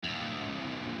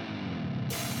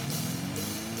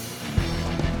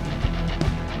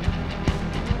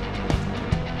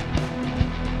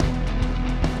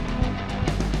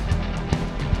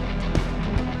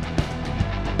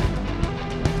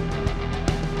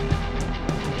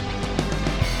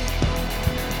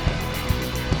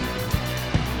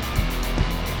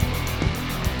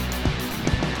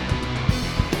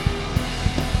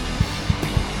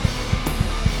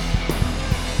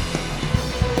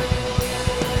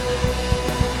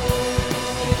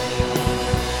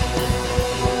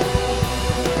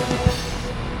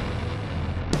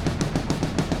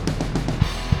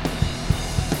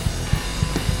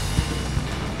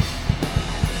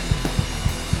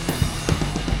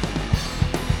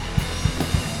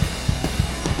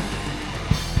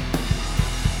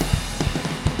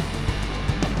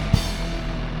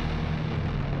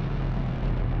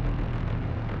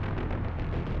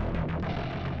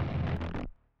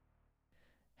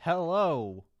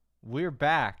Hello, we're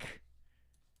back.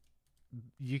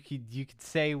 You could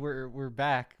say we're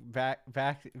back to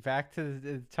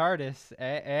the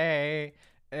TARDIS.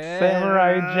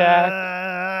 Samurai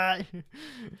Jack.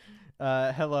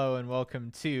 Hello and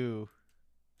welcome to.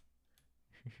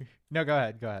 No, go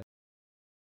ahead. I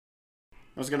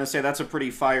was going to say that's a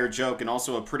pretty fire joke and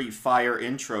also a pretty fire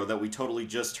intro that we totally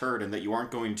just heard and that you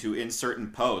aren't going to insert in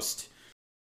post.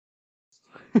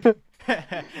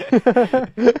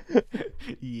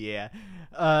 Yeah.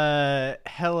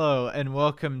 Hello and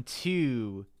welcome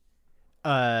to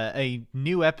a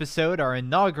new episode, our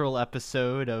inaugural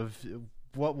episode of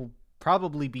what will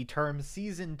probably be termed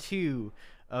Season 2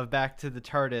 of Back to the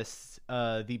TARDIS,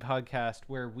 the podcast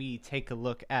where we take a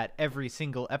look at every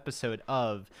single episode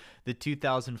of the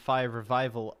 2005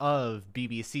 revival of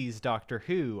BBC's Doctor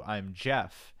Who. I'm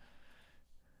Jeff.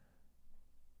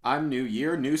 I'm New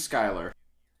Year, New Skylar.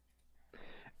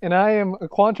 And I am a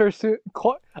quantum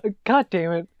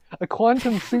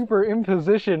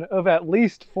superimposition of at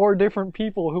least 4 different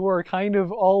people who are kind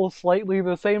of all slightly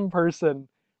the same person,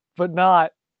 but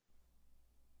not.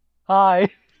 Hi.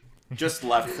 Just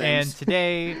left things.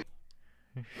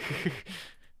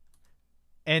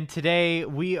 And today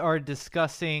we are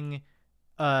discussing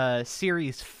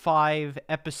Series 5,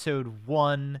 Episode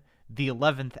 1, The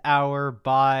 11th Hour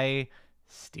by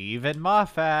Steven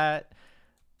Moffat.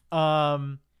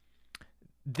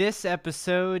 This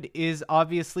episode is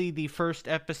obviously the first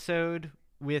episode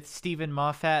with Steven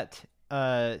Moffat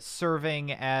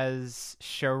serving as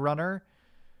showrunner.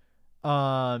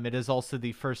 It is also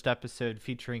the first episode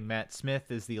featuring Matt Smith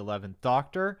as the 11th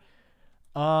Doctor.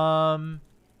 A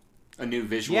new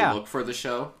visual look for the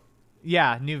show.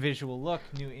 Yeah, new visual look,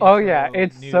 new intro. Oh yeah,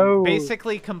 it's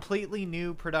basically completely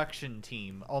new production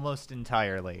team, almost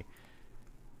entirely.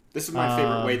 This is my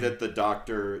favorite way that the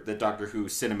Doctor Who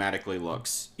cinematically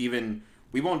looks. Even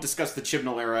we won't discuss the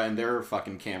Chibnall era and their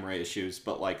fucking camera issues,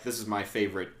 but like this is my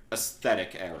favorite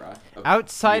aesthetic era.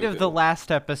 Outside of the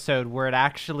last episode where it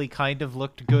actually kind of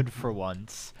looked good for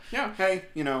once. Yeah, hey,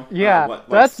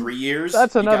 that's 3 years?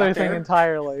 That's another thing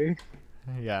entirely.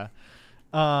 Yeah.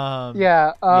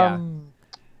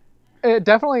 It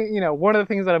definitely, one of the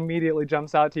things that immediately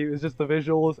jumps out to you is just the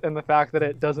visuals and the fact that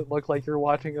it doesn't look like you're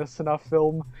watching a snuff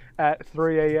film at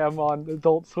 3 a.m. on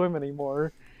Adult Swim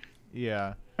anymore.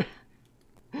 Yeah.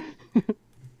 And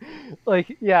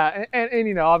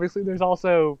obviously there's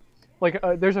also,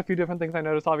 there's a few different things I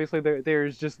noticed. Obviously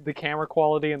there's just the camera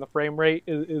quality and the frame rate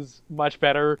is much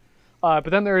better.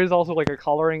 But then there is also, a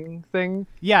coloring thing.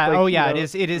 Yeah,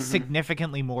 it is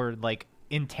significantly more,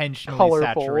 intentionally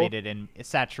colorful.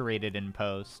 saturated in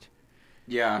post.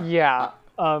 Yeah.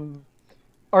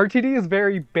 RTD is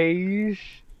very beige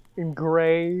and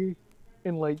gray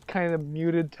in kind of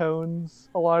muted tones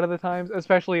a lot of the times,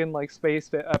 especially in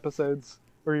space episodes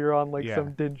where you're on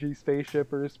some dingy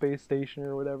spaceship or space station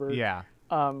or whatever. Yeah.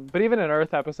 But even in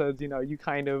Earth episodes, you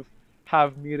kind of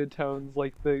have muted tones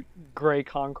like the gray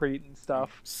concrete and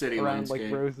stuff city around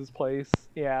landscape. Rose's place.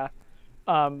 Yeah.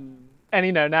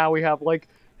 And now we have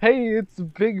hey, it's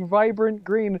big vibrant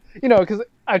green. Because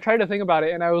I tried to think about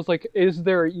it and I was like, is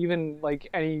there even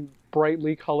any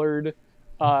brightly colored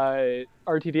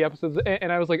RTD episodes?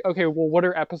 And I was like, okay, well, what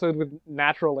are episodes with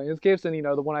natural landscapes? And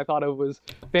the one I thought of was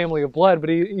Family of Blood, but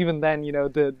even then,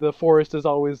 the forest is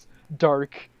always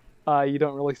dark. You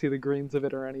don't really see the greens of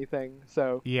it or anything.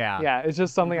 So yeah, it's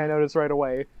just something I noticed right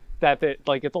away that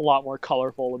it's a lot more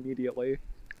colorful immediately.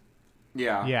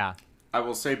 Yeah. I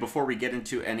will say before we get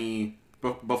into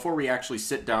before we actually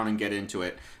sit down and get into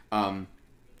it, you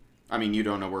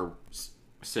don't know we're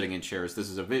sitting in chairs. This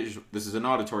is an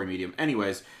auditory medium.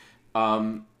 Anyways,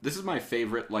 this is my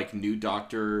favorite new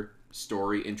Doctor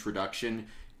story introduction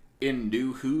in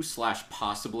New Who /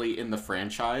 possibly in the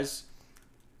franchise.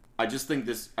 I think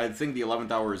the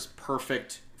 11th Hour is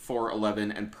perfect for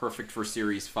 11 and perfect for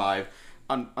Series 5.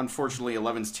 Unfortunately,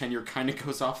 11's tenure kind of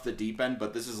goes off the deep end,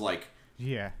 but this is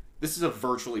This is a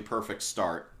virtually perfect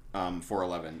start for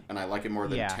 11, and I like it more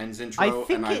than 10's intro,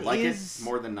 and I like it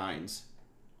more than 9's.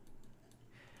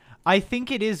 I think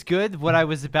it is good. What I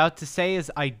was about to say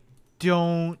is I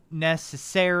don't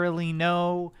necessarily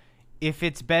know if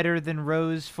it's better than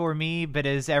Rose for me, but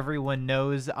as everyone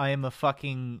knows, I am a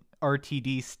fucking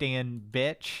RTD stan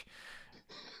bitch.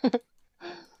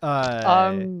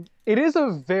 It is a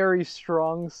very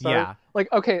strong start. Yeah.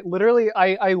 Okay, literally,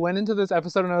 I went into this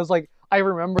episode and I was like, I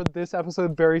remember this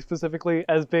episode very specifically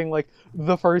as being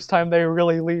the first time they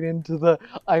really lean into the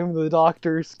I'm the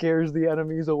Doctor scares the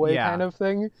enemies away kind of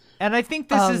thing. And I think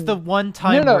this is the one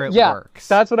time where it works.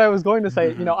 That's what I was going to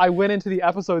say. I went into the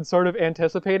episode sort of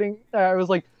anticipating. I was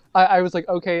like, I was like,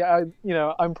 okay,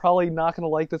 I'm probably not gonna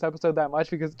like this episode that much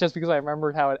because I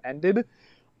remembered how it ended.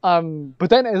 But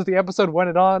then as the episode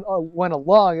went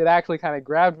along, it actually kind of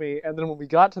grabbed me, and then when we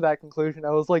got to that conclusion,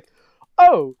 I was like,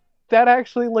 oh, that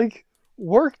actually like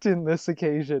worked in this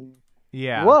occasion.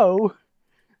 Yeah. Whoa.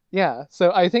 Yeah.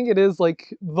 So I think it is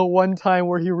like the one time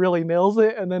where he really nails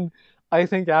it, and then I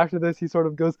think after this he sort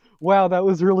of goes, wow, that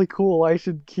was really cool. I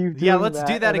should keep doing that. Yeah, let's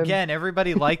do that again.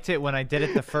 Everybody liked it when I did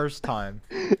it the first time.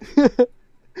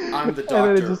 I'm the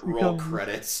doctor. Roll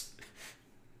credits.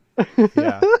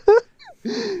 Yeah.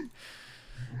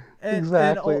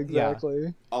 Exactly. Yeah.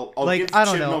 I'll like, give I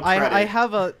don't Chibnall know. credit. I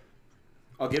have a.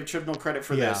 I'll give Chibnall credit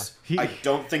for this. I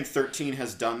don't think 13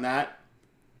 has done that.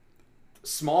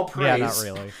 Small praise. Yeah, not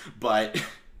really. But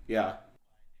yeah.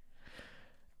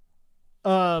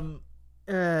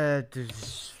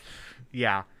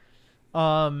 Yeah.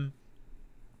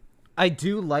 I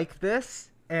do like this,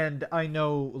 and I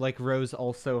know like Rose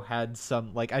also had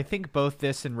some like I think both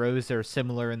this and Rose are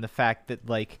similar in the fact that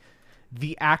like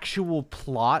the actual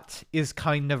plot is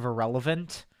kind of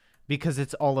irrelevant because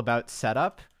it's all about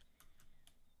setup.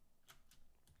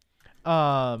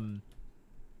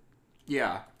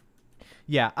 Yeah.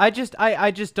 Yeah, I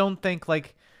just don't think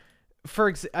like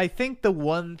I think the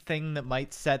one thing that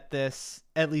might set this,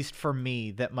 at least for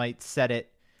me, that might set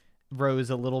it Rose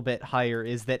a little bit higher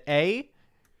is that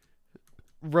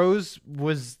Rose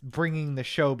was bringing the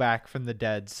show back from the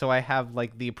dead, so I have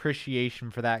like the appreciation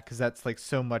for that because that's like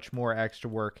so much more extra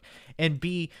work. And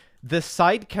B, the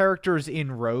side characters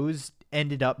in Rose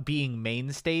ended up being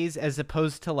mainstays as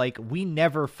opposed to like we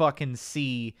never fucking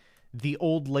see the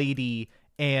old lady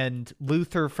and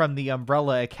Luther from the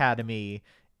Umbrella Academy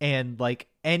and like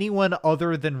anyone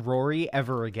other than Rory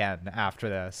ever again after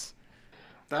this.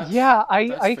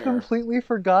 I completely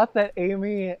forgot that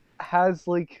Amy has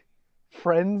like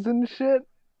friends and shit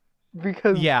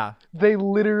because they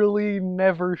literally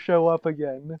never show up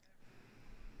again.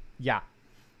 Yeah,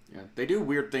 they do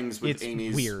weird things with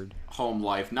Amy's home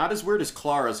life. Not as weird as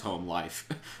Clara's home life,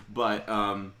 but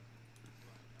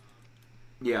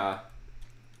yeah.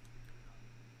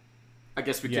 I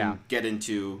guess we can get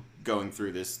into going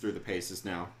through the paces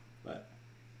now. But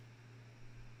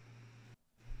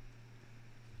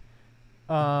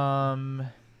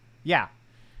yeah.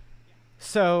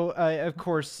 So, of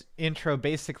course, intro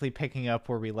basically picking up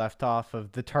where we left off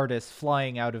of the TARDIS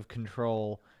flying out of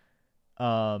control.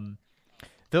 Though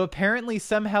apparently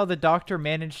somehow the Doctor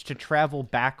managed to travel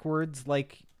backwards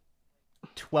like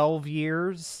 12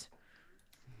 years.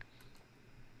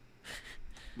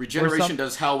 Regeneration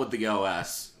does hell with the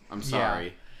OS. I'm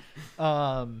sorry.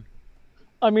 Yeah.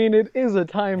 I mean, it is a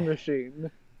time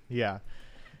machine. Yeah.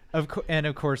 Of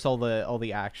course all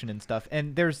the action and stuff.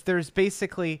 And there's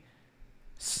basically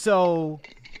so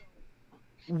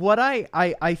what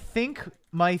I think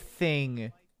my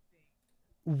thing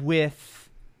with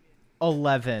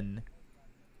 11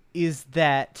 is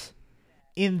that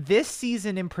in this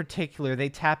season in particular, they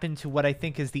tap into what I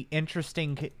think is the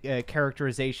interesting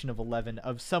characterization of 11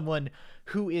 of someone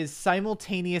who is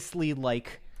simultaneously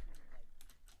like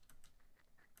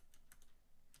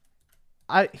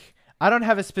I don't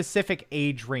have a specific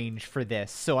age range for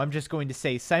this, so I'm just going to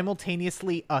say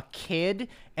simultaneously a kid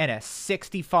and a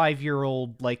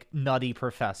 65-year-old like nutty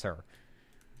professor.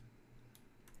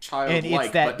 Childlike, and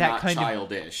it's but not kind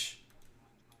childish.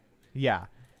 Yeah.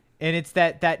 And it's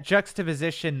that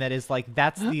juxtaposition that is like,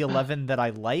 that's the 11 that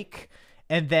I like,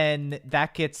 and then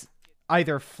that gets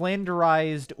either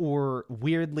flanderized or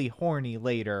weirdly horny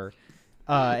later,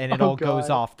 and it all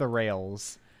goes off the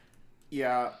rails.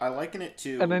 Yeah, I liken it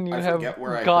to... And then you have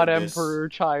God Emperor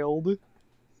Child.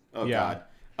 Oh, yeah.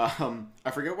 God.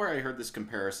 I forget where I heard this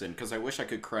comparison, because I wish I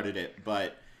could credit it,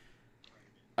 but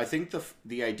I think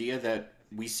the idea that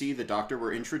we see the Doctor,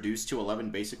 we're introduced to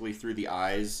 11 basically through the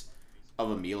eyes of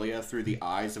Amelia, through the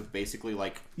eyes of basically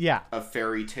like a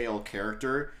fairy tale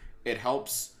character, it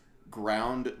helps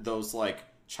ground those like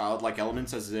childlike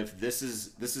elements as if this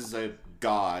is a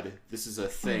god, this is a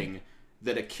thing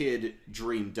that a kid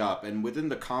dreamed up. And within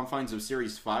the confines of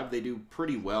Series 5, they do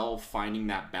pretty well finding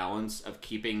that balance of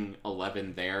keeping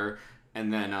 11 there,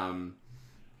 and then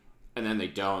they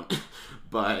don't.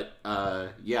 But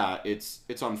yeah,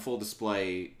 it's on full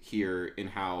display here in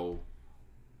how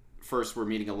first we're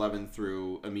meeting 11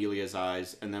 through Amelia's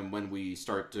eyes, and then when we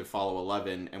start to follow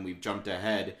 11 and we've jumped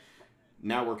ahead,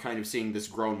 now we're kind of seeing this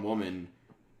grown woman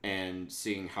and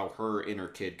seeing how her inner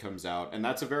kid comes out. And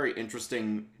that's a very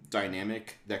interesting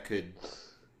dynamic that could,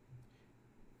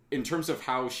 in terms of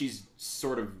how she's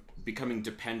sort of becoming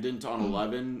dependent on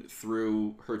 11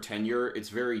 through her tenure, it's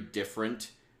very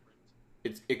different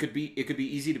it could be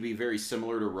easy to be very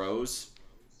similar to Rose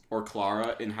or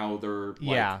Clara in how they're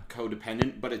like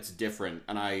codependent, but it's different.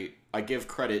 And I give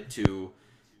credit to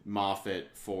Moffat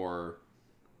for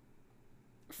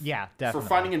definitely. for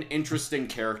finding an interesting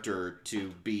character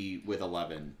to be with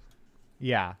 11.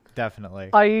 Yeah, definitely.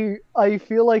 I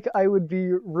feel like I would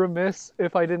be remiss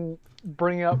if I didn't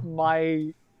bring up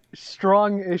my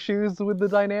strong issues with the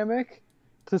dynamic,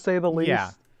 to say the least.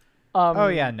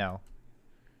 Yeah. No.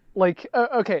 Like,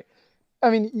 okay, I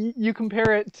mean, you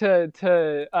compare it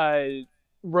to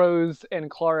Rose and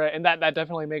Clara, and that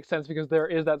definitely makes sense because there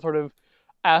is that sort of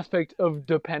aspect of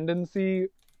dependency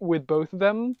with both of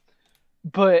them.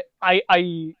 But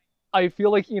I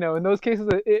feel like, in those cases,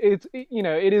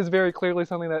 it is very clearly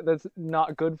something that's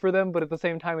not good for them, but at the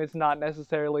same time, it's not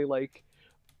necessarily like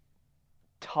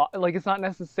it's not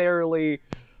necessarily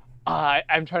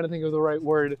I'm trying to think of the right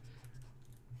word.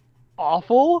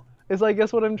 Awful is, I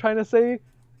guess, what I'm trying to say.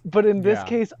 But in this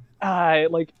case, I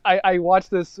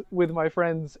watched this with my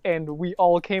friends, and we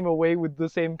all came away with the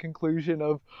same conclusion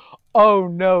of, oh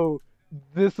no,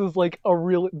 this is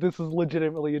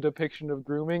legitimately a depiction of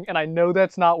grooming, and I know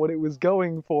that's not what it was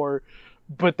going for,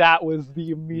 but that was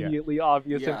the immediately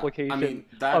obvious implication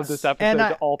of this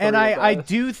episode. I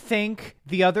do think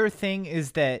the other thing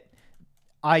is that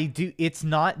it's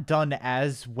not done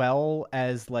as well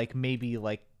as like maybe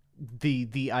like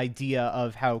the idea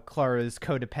of how Clara's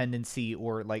codependency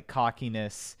or like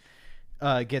cockiness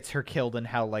gets her killed, and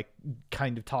how like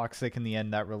kind of toxic in the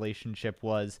end that relationship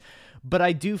was. But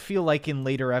I do feel like in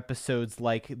later episodes,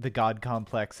 like the God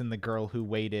Complex and the Girl Who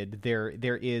Waited, there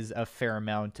is a fair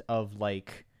amount of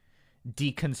like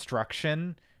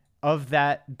deconstruction of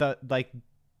that, the like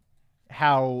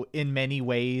how in many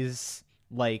ways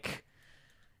like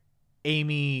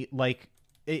Amy, like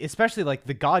especially like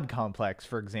the God Complex,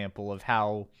 for example, of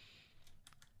how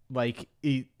like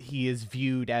he is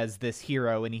viewed as this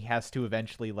hero, and he has to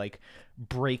eventually like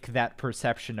break that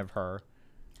perception of her.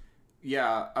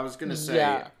 Yeah, I was gonna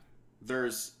say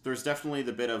there's definitely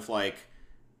the bit of like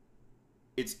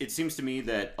it seems to me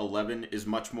that 11 is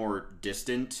much more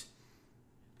distant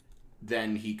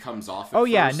than he comes off at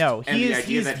first. No,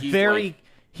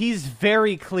 he's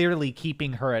very clearly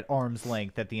keeping her at arm's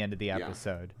length at the end of the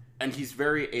episode. And he's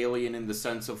very alien in the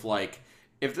sense of like,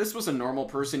 if this was a normal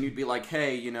person, you'd be like,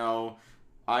 hey,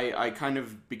 I kind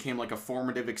of became like a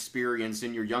formative experience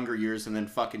in your younger years and then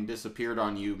fucking disappeared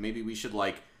on you. Maybe we should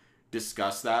like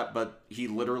discuss that. But he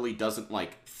literally doesn't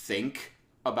like think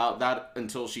about that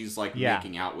until she's like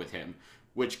making out with him.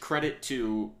 Which, credit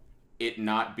to it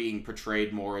not being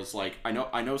portrayed more as like, I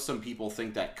know some people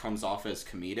think that comes off as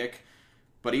comedic,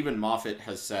 but even Moffat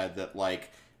has said that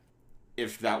like,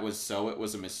 if that was so, it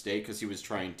was a mistake, because he was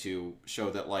trying to show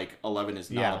that like 11 is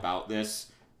not about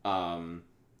this. And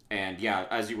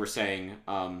as you were saying,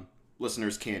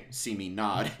 listeners can't see me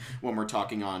nod when we're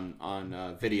talking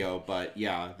on video, but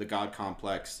the God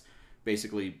Complex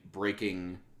basically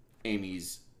breaking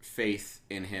Amy's faith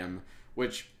in him,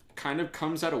 which kind of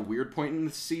comes at a weird point in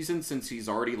the season, since he's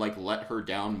already like let her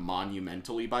down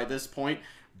monumentally by this point.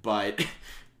 But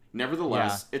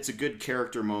nevertheless, it's a good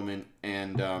character moment,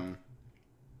 and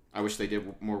I wish they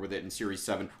did more with it in Series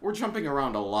 7. We're jumping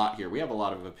around a lot here. We have a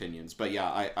lot of opinions. But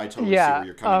I totally see where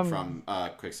you're coming from,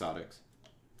 Quixotics.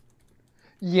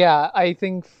 Yeah, I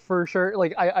think for sure,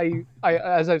 like, I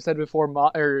as I've said before,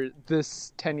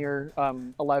 this tenure,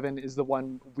 11 is the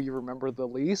one we remember the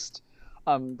least.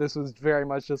 This was very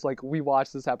much just like, we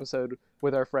watched this episode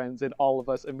with our friends, and all of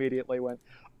us immediately went,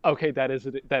 okay, that is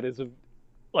a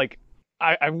like,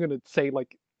 I'm going to say,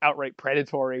 like, outright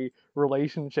predatory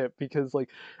relationship, because like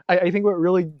I think what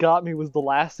really got me was the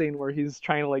last scene where he's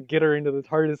trying to like get her into the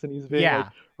TARDIS, and he's being like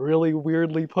really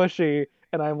weirdly pushy,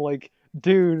 and I'm like,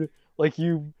 dude, like,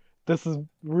 this is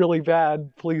really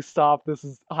bad, please stop, this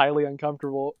is highly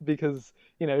uncomfortable, because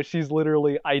she's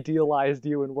literally idealized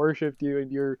you and worshipped you,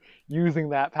 and you're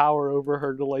using that power over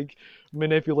her to like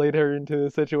manipulate her into a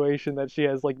situation that she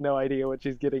has like no idea what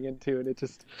she's getting into, and it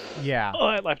just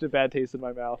it left a bad taste in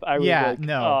my mouth. I was like,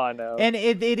 oh no. And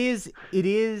it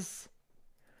is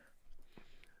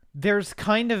there's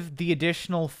kind of the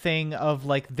additional thing of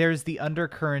like, there's the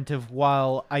undercurrent of,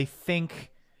 while I think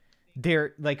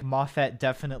there, like, Moffat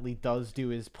definitely does do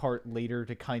his part later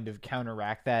to kind of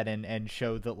counteract that and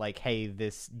show that like, hey,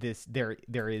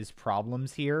 there is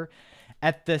problems here.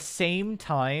 At the same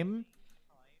time,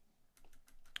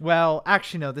 well,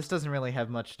 actually no, this doesn't really have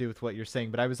much to do with what you're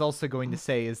saying, but I was also going to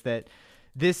say is that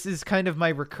this is kind of my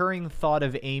recurring thought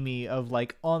of Amy, of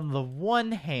like, on the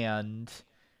one hand,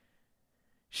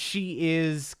 she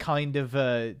is kind of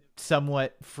a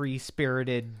somewhat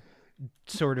free-spirited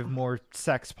sort of more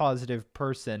sex positive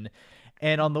person.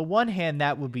 And on the one hand,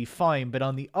 that would be fine. But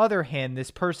on the other hand,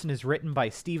 this person is written by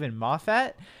Stephen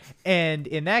Moffat. And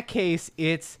in that case,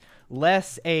 it's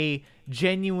less a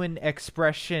genuine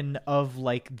expression of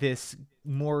like this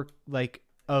more like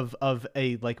of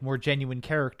a like more genuine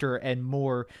character, and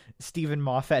more Stephen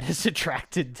Moffat is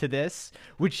attracted to this,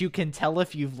 which you can tell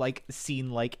if you've like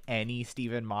seen like any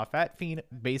Stephen Moffat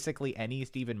basically any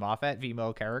Stephen Moffat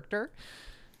female character.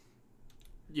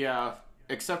 Yeah.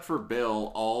 Except for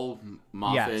Bill, all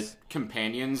Moffat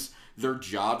companions, their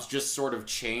jobs just sort of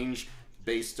change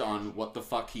based on what the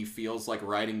fuck he feels like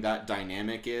writing that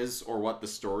dynamic is, or what the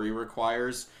story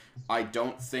requires. I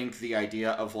don't think the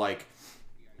idea of, like,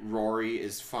 Rory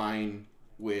is fine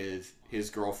with his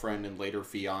girlfriend and later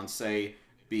fiancé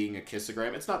being a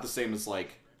kissogram. It's not the same as,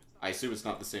 like, I assume it's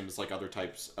not the same as, like, other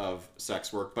types of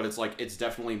sex work, but it's, like, it's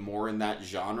definitely more in that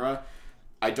genre.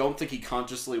 I don't think he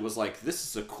consciously was like, this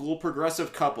is a cool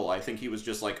progressive couple. I think he was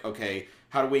just like, okay,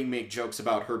 how do we make jokes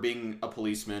about her being a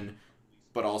policeman,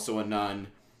 but also a nun,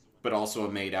 but also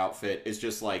a maid outfit? It's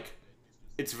just like,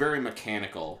 it's very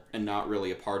mechanical and not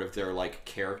really a part of their, like,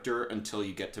 character until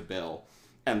you get to Bill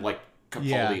and, like,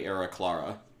 Capaldi era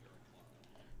Clara.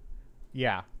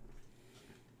 Yeah.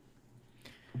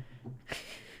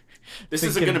 This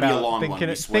isn't going to be a long one,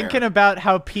 we swear. Thinking about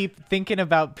how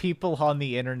people on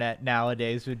the internet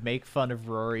nowadays would make fun of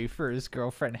Rory for his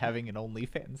girlfriend having an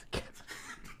OnlyFans account.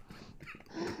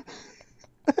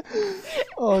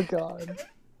 Oh god.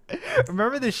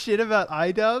 Remember the shit about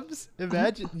iDubbbz?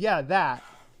 Imagine, yeah, that.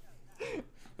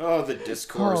 Oh, the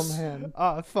discourse. Oh man.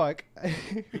 Oh fuck.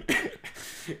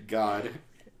 God.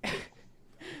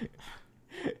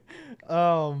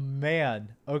 Oh man.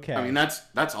 Okay. I mean,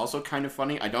 that's also kind of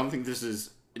funny. I don't think this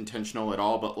is intentional at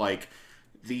all, but like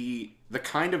the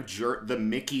kind of the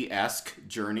Mickey-esque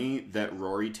journey that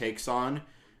Rory takes on,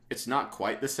 it's not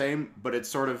quite the same, but it's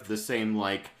sort of the same,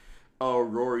 like, oh,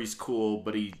 Rory's cool,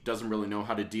 but he doesn't really know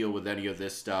how to deal with any of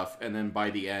this stuff, and then by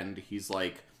the end he's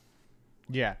like,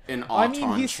 yeah, an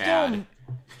Auton Chad.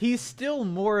 He's still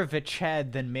more of a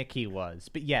Chad than Mickey was,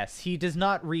 but yes, he does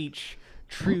not reach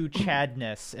true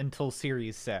Chadness until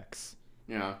Series 6.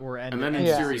 Yeah. And then in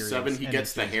Series 7, he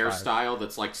gets the hairstyle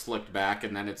that's, like, slicked back,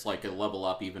 and then it's, like, a level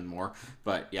up even more.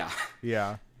 But, yeah.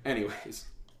 Yeah. Anyways.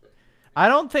 I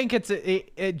don't think it's...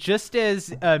 just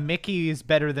as Mickey is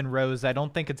better than Rose, I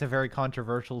don't think it's a very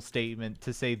controversial statement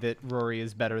to say that Rory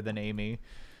is better than Amy.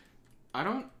 I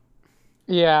don't...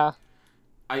 Yeah.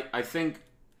 I think...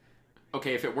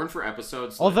 Okay, if it weren't for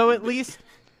episodes... Although at least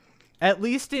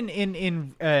in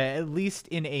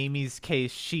Amy's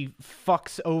case, she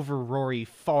fucks over Rory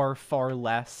far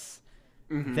less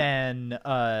than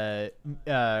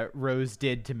Rose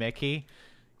did to Mickey.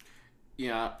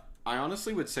 Yeah, I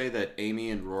honestly would say that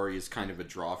Amy and Rory is kind of a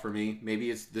draw for me.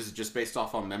 Maybe this is just based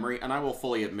off on memory, and I will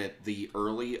fully admit the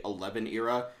early 11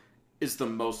 era is the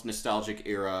most nostalgic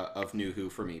era of New Who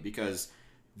for me, because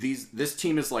this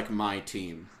team is like my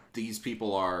team. These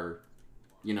people are,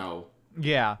 you know...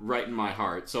 Yeah. Right in my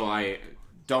heart. So I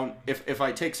don't... If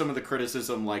I take some of the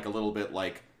criticism, like, a little bit,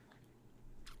 like...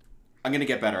 I'm gonna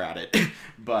get better at it.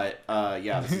 But,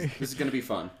 yeah, this is gonna be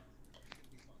fun.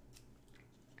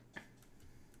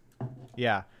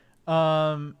 Yeah.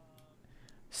 So,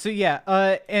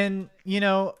 yeah, and, you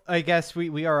know, I guess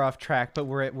we are off track, but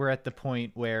we're at the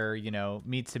point where, you know,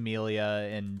 meets Amelia,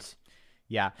 and,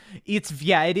 yeah.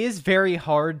 It is very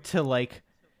hard to, like...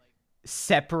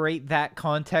 separate that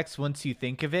context once you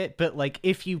think of it, but like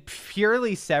if you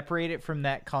purely separate it from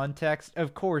that context,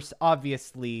 of course,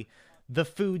 obviously the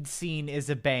food scene is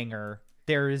a banger.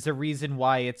 There is a reason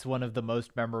why it's one of the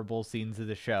most memorable scenes of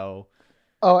the show.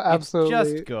 Oh, absolutely.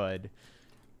 It's just good.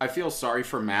 I feel sorry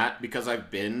for Matt because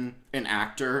I've been an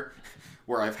actor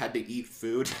where I've had to eat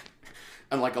food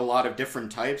and like a lot of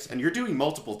different types, and you're doing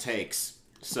multiple takes.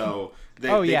 So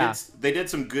they did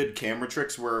some good camera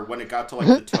tricks where when it got to like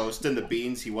the toast and the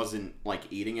beans, he wasn't like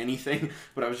eating anything.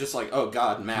 But I was just like, oh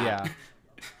god, Matt. Yeah.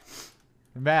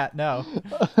 Matt, no.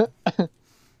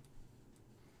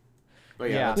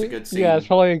 But yeah, that's a good scene. Yeah, it's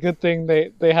probably a good thing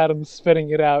they had him spitting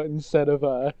it out instead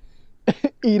of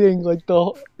eating like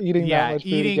that much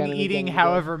food eating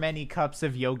however many cups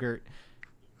of yogurt.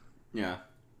 Yeah.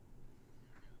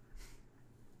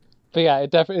 But yeah,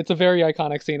 it's a very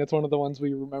iconic scene. It's one of the ones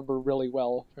we remember really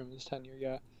well from his tenure.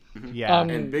 Yeah. Yeah,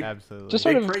 absolutely. Just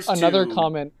sort of another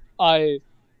comment.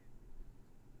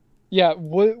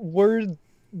 Were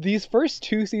these first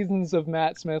 2 seasons of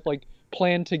Matt Smith like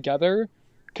planned together?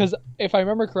 Because if I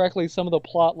remember correctly, some of the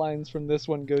plot lines from this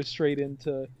one go straight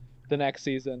into the next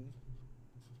season.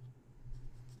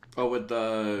 Oh, with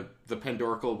the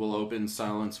Pandorical will open,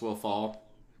 silence will fall.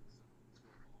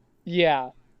 Yeah.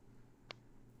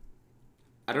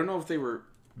 I don't know if they were.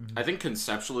 I think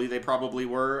conceptually they probably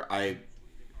were.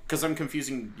 Because I'm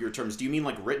confusing your terms. Do you mean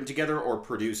like written together or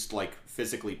produced, like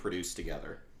physically produced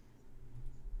together?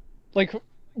 Like,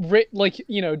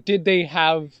 did they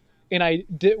have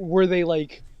were they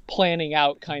like planning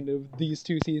out kind of these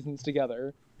two seasons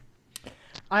together?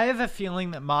 I have a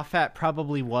feeling that Moffat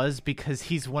probably was, because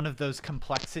he's one of those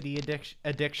complexity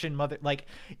addiction mother. Like,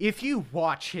 if you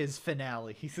watch his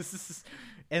finale,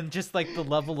 and just like the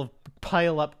level of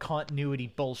pile up continuity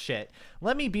bullshit.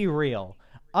 Let me be real.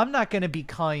 I'm not going to be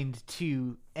kind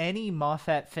to any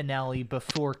Moffat finale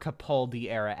before Capaldi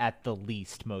era at the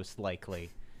least, most likely.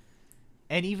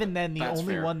 And even then, the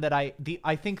only fair. One that I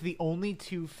think the only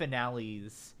two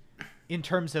finales in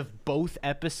terms of both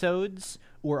episodes,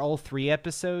 or all three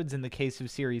episodes in the case of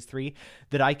Series 3,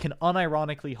 that I can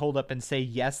unironically hold up and say,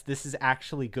 yes, this is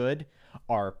actually good,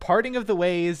 are Parting of the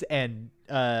Ways and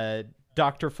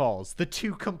Dr. Falls. The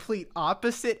two complete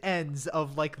opposite ends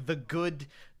of, like, the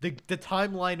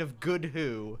timeline of good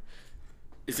Who.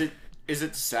 Is it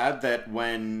sad that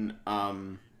when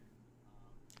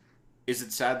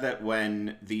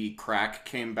the crack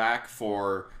came back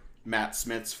for Matt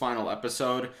Smith's final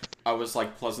episode, I was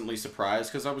like pleasantly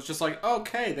surprised, because I was just like,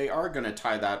 okay, they are going to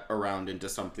tie that around into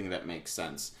something that makes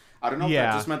sense. I don't know if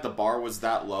that just meant the bar was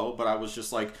that low, but I was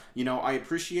just like, I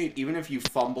appreciate, even if you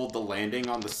fumbled the landing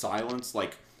on the silence,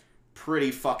 like,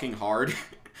 pretty fucking hard,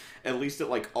 at least it,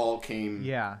 like, all came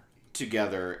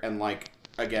together. And, like,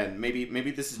 again,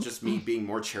 maybe this is just me being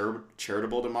more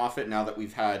charitable to Moffat now that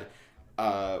we've had,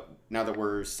 now that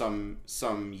we're some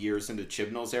years into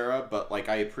Chibnall's era, but, like,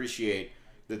 I appreciate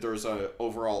that there's a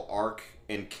overall arc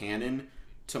and canon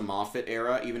to Moffat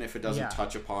era, even if it doesn't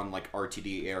touch upon, like,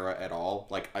 RTD era at all.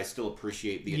 Like, I still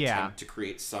appreciate the attempt to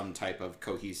create some type of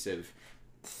cohesive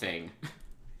thing.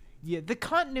 Yeah, the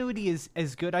continuity is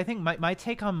good. I think my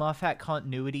take on Moffat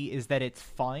continuity is that it's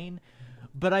fine,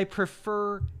 but I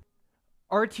prefer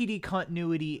RTD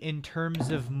continuity in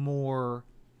terms of more,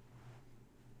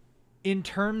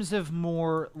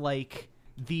 like,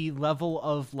 the level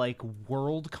of, like,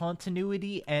 world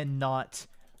continuity and not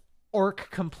arc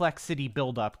complexity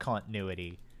build-up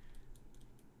continuity.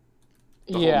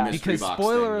 Because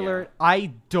spoiler alert,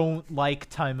 I don't like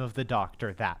Time of the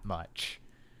Doctor that much.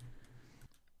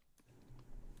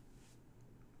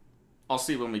 I'll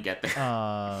see when we get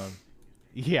there.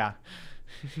 Yeah.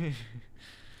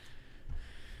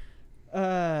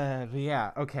 But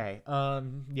yeah, okay.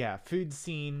 Yeah, food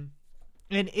scene.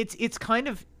 And it's kind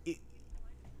of...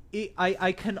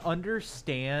 I can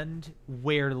understand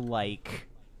where, like,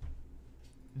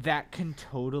 that can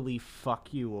totally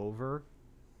fuck you over.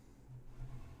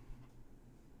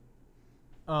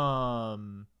 But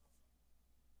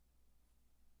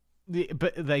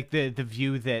like the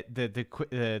view that the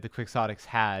Quixotics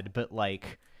had, but,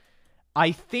 like,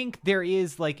 I think there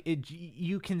is, like,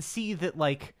 you can see that,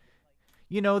 like,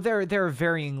 there are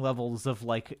varying levels of,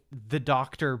 like, the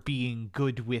Doctor being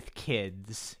good with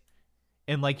kids.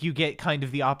 And, like, you get kind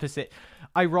of the opposite.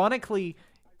 Ironically,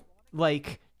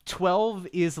 like, 12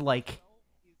 is, like,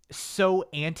 so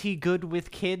anti-good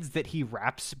with kids that he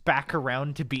wraps back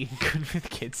around to being good with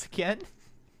kids again.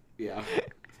 Yeah.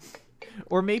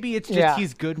 Or maybe it's just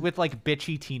he's good with, like,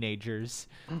 bitchy teenagers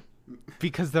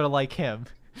because they're like him.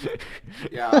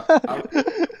 Yeah.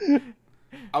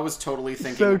 I was totally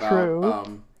thinking so about...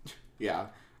 true.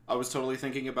 I was totally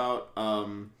thinking about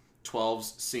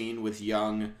 12's scene with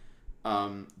young...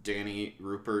 Danny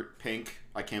Rupert Pink.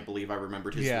 I can't believe I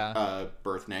remembered his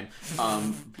birth name.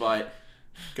 But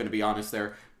gonna be honest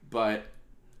there. But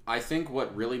I think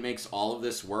what really makes all of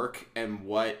this work, and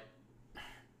what,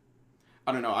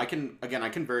 I don't know, I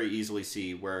can very easily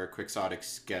see where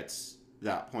Quixotics gets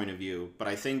that point of view. But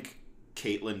I think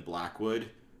Caitlin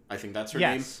Blackwood, I think that's her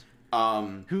name.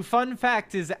 Who, fun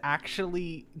fact, is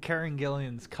actually Karen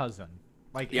Gillan's cousin.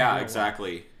 Like,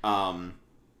 exactly. I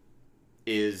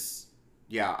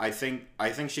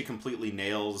think she completely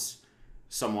nails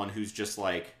someone who's just,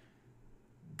 like,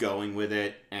 going with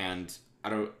it, and I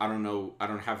don't know, I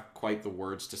don't have quite the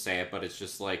words to say it, but it's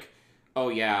just like, oh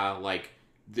yeah, like,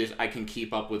 this, I can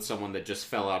keep up with someone that just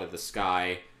fell out of the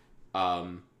sky,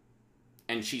 and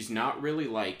she's not really,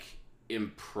 like,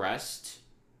 impressed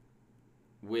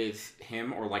with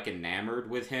him or, like, enamored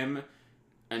with him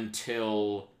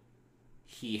until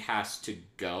he has to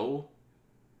go,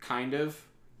 kind of.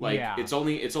 Like, it's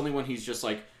only when he's just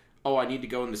like, oh, I need to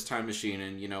go in this time machine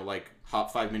and, like,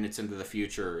 hop 5 minutes into the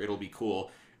future, it'll be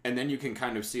cool. And then you can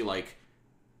kind of see, like,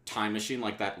 time machine,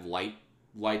 like, that light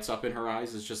lights up in her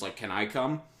eyes. It's just like, can I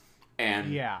come?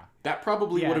 And yeah, that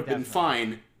probably would have been definitely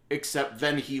fine, except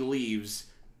then he leaves,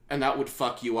 and that would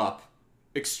fuck you up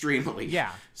extremely.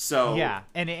 Yeah. So yeah,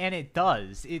 and it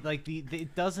does. It like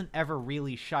it doesn't ever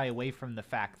really shy away from the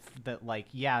fact that like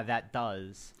that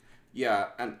does. Yeah,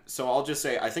 and so I'll just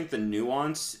say I think the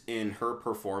nuance in her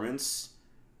performance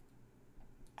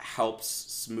helps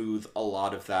smooth a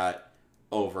lot of that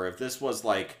over. If this was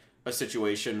like a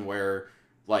situation where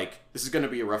like this is going to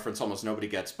be a reference almost nobody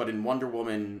gets, but in Wonder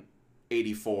Woman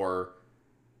 84,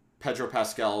 Pedro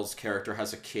Pascal's character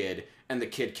has a kid and the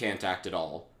kid can't act at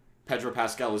all. Pedro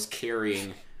Pascal is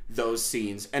carrying those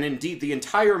scenes and indeed the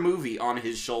entire movie on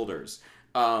his shoulders.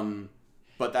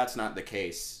 But that's not the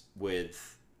case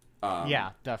with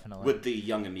definitely with the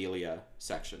young Amelia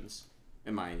sections.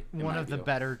 One of the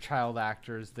better child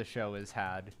actors the show has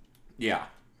had. Yeah.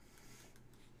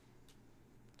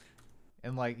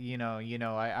 And like,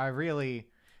 I really,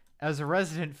 as a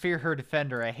resident Fear Her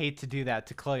defender, I hate to do that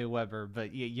to Chloe Weber, but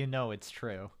it's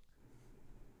true.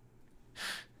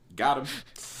 Got him.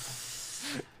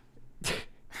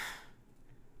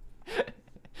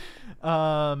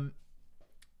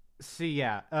 So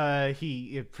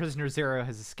Prisoner Zero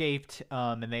has escaped,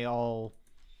 and they all,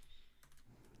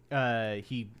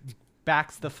 he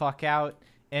backs the fuck out,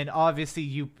 and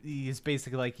obviously he's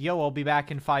basically like, yo, I'll be back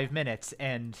in 5 minutes,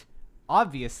 and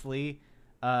obviously,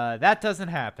 that doesn't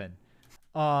happen.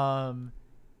 And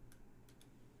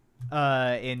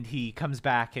he comes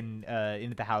back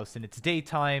into the house, and it's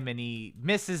daytime, and he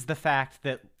misses the fact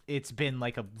that it's been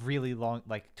like a really long,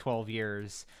 like 12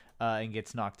 years, and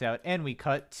gets knocked out. And we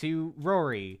cut to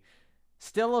Rory,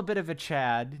 still a bit of a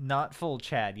Chad, not full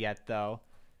Chad yet though.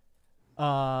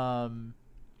 Only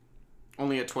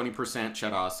at 20%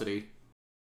 Chadosity.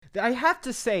 I have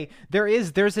to say,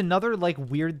 there's another like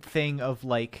weird thing of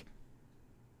like,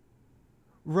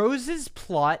 Rose's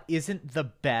plot isn't the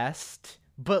best,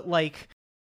 but like,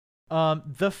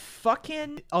 the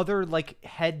fucking other like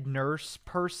head nurse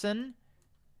person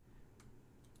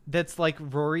that's like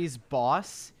Rory's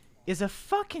boss is a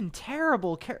fucking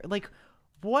terrible character. Like,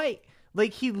 what?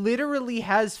 Like, he literally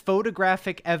has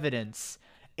photographic evidence,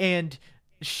 and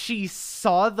she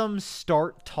saw them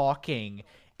start talking,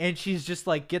 and she's just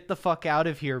like, get the fuck out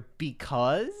of here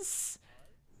because?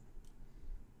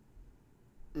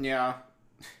 Yeah.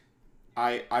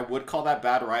 I would call that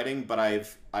bad writing, but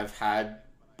I've had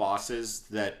bosses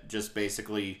that just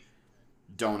basically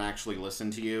don't actually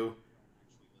listen to you.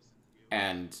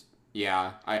 And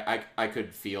yeah, I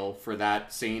could feel for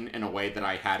that scene in a way that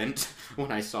I hadn't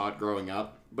when I saw it growing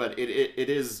up. But it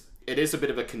is a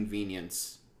bit of a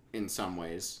convenience in some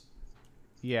ways.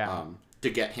 Yeah. To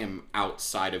get him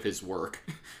outside of his work.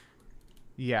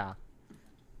 Yeah.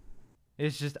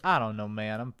 It's just, I don't know,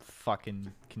 man. I'm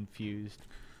fucking confused.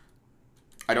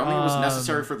 I don't think it was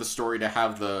necessary for the story to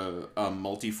have the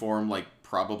multiform, like,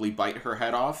 probably bite her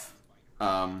head off.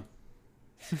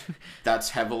 That's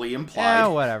heavily implied. Yeah,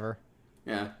 whatever.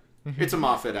 Yeah. It's a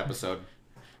Moffat episode.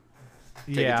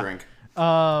 Take a drink.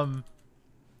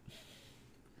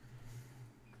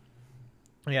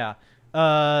 Yeah.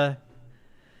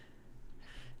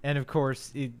 And of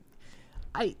course,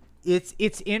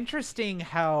 it's interesting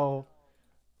how,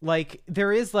 like,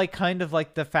 there is like kind of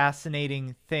like the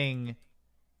fascinating thing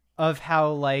of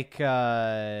how like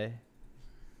the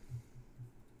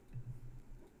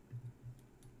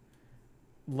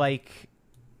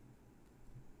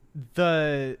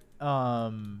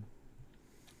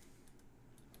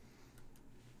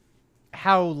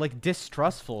how like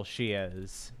distrustful she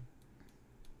is.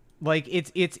 Like it's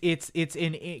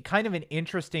in kind of an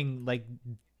interesting like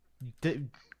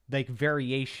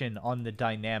variation on the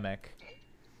dynamic.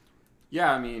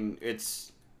 Yeah, I mean,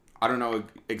 I don't know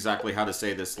exactly how to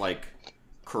say this like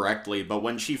correctly, but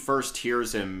when she first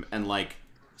hears him and like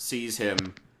sees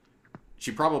him,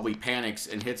 she probably panics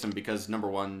and hits him because, number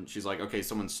one, she's like, okay,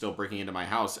 someone's still breaking into my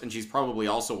house, and she's probably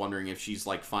also wondering if she's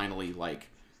like finally like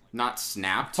not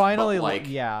snapped, finally, but like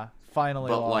finally,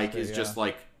 but like is just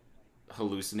like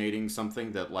hallucinating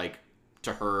something that like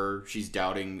to her she's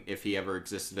doubting if he ever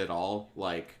existed at all.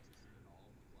 Like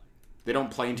they don't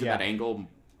play into that angle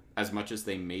as much as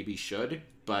they maybe should,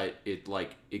 but it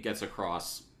gets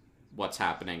across what's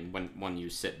happening when you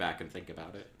sit back and think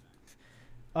about it.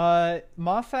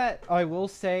 Moffat, I will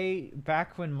say,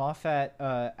 back when Moffat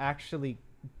actually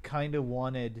kind of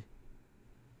wanted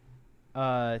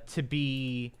to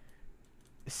be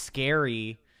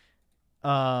scary,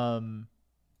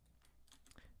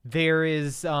 there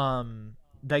is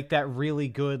like that really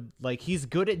good, like he's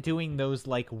good at doing those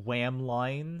like wham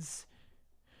lines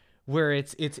where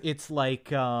it's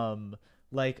like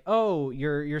like, oh,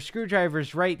 your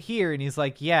screwdriver's right here, and he's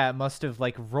like, yeah, it must have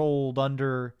like rolled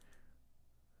under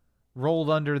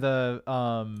the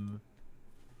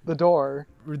door,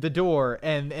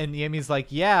 and Yami's like,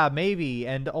 yeah, maybe,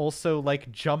 and also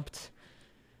like jumped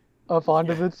up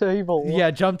onto the table.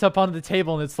 Yeah, jumped up onto the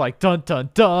table, and it's like dun dun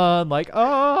dun, like,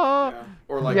 oh. Yeah.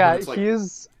 Or like, yeah, it's like... he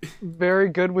is very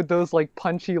good with those like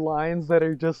punchy lines that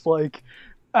are just like,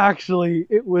 actually,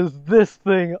 it was this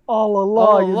thing all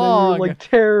along, and then you're like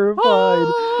terrified.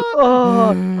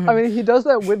 Oh. I mean, he does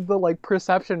that with the like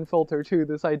perception filter too.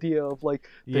 This idea of like,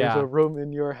 there's a room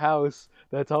in your house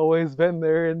that's always been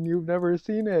there and you've never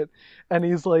seen it, and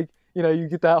he's like, you know, you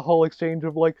get that whole exchange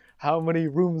of like, how many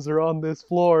rooms are on this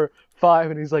floor?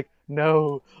 5, and he's like,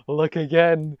 no, look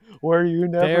again where you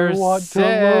never want 6.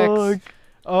 to look.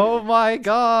 Oh my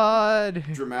god.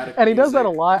 Dramatic. And he does that a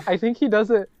lot. I think he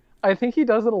does it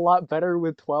a lot better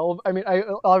with 12. I mean,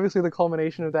 obviously the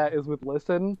culmination of that is with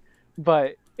Listen,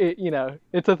 but it, you know,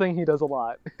 it's a thing he does a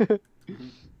lot.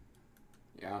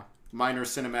 Yeah. Minor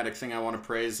cinematic thing I want to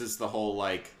praise is the whole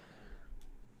like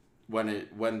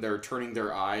when they're turning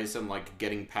their eyes and like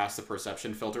getting past the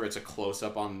perception filter, it's a close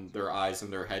up on their eyes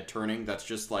and their head turning. That's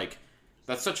just like,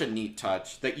 that's such a neat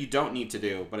touch that you don't need to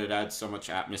do, but it adds so much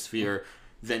atmosphere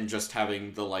than just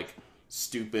having the like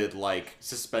stupid like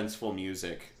suspenseful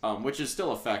music, which is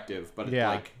still effective, but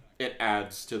it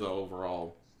adds to the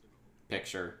overall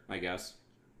picture, I guess.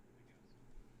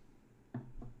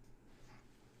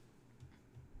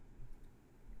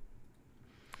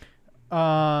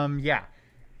 Yeah.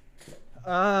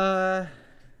 I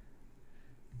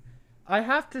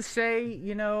have to say,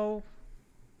 you know,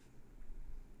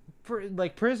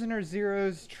 like Prisoner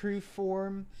Zero's true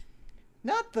form,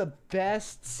 not the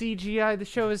best CGI the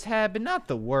show has had, but not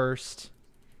the worst.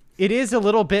 It is a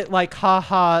little bit like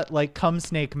haha, like Cum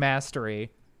Snake Mastery.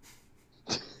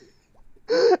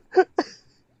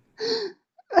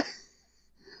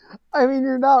 I mean,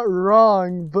 you're not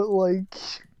wrong, but like,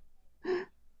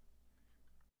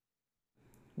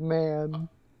 man.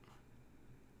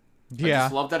 Yeah. I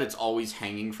just love that it's always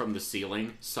hanging from the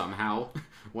ceiling somehow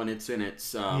when it's in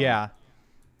its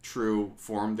true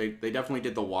form. They definitely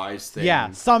did the wise thing.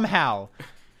 Yeah, somehow.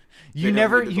 Is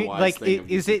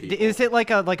it like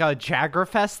a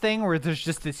Jaggerfest thing where there's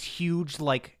just this huge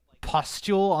like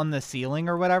pustule on the ceiling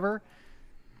or whatever?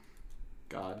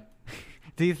 God.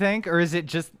 Do you think, or is it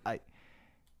just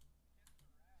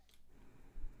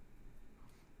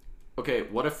Okay,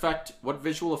 what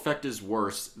visual effect is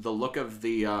worse? The look of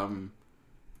the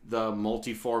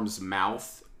multiform's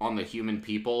mouth on the human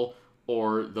people,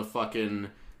 or the fucking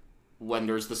when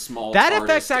there's the small that TARDIS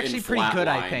effect's actually in pretty good,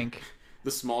 Flatline. I think. The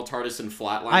small TARDIS in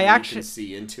Flatline, you can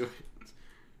see into it.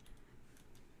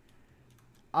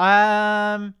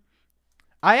 I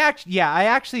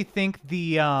actually think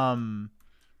the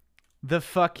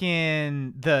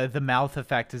fucking the mouth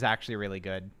effect is actually really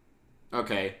good.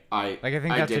 Okay, I think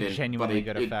that's a genuinely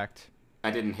good effect.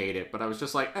 I didn't hate it, but I was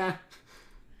just like,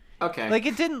 okay. Like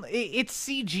it's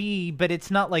CG, but it's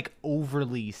not like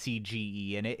overly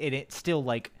CG, and it still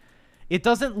like, it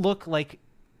doesn't look like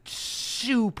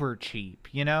super cheap,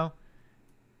 you know?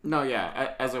 No,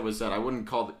 yeah, as I was said, I wouldn't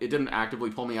call it didn't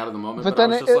actively pull me out of the moment, but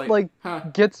then I was just like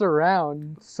gets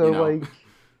around, so you know. Like,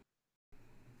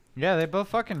 yeah, they both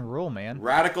fucking rule, man.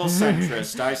 Radical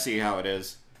centrist, I see how it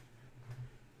is.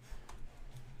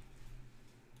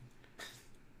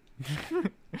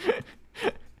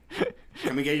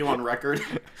 Can we get you on record?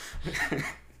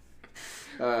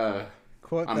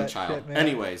 Quote I'm that a child. shit, man.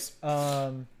 Anyways.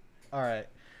 All right.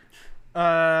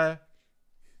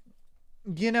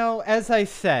 You know, as I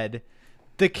said,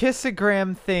 the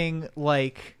kissogram thing,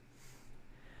 like,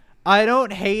 I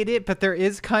don't hate it, but there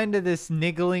is kind of this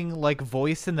niggling, like,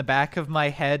 voice in the back of my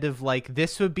head of, like, I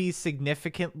would be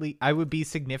significantly,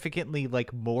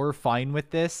 like, more fine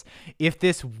with this if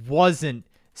this wasn't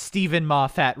Stephen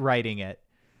Moffat writing it.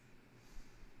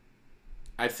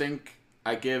 I think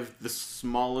I give the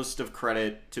smallest of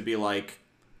credit to be like,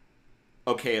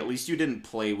 okay, at least you didn't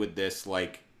play with this,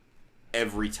 like,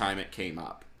 every time it came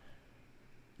up.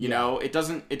 You know, it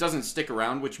doesn't stick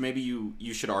around, which maybe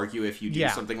you should argue if you do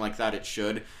something like that, it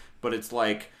should. But it's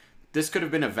like, this could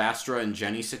have been a Vastra and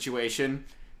Jenny situation,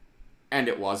 and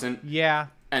it wasn't. Yeah.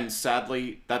 And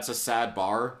sadly, that's a sad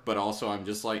bar, but also I'm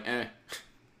just like,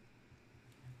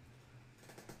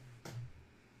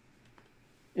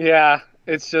 Yeah,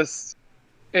 it's just,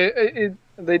 they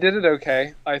did it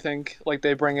okay, I think. Like,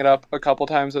 they bring it up a couple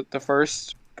times at the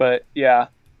first, but yeah.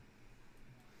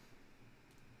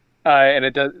 And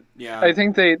it does. Yeah. I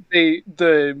think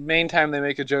the main time they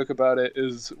make a joke about it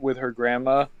is with her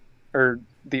grandma, or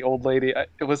the old lady.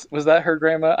 Was that her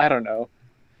grandma? I don't know.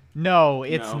 No,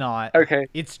 it's No. not. Okay.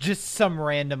 It's just some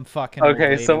random fucking old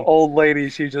Okay, lady. some old lady.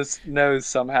 She just knows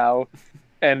somehow,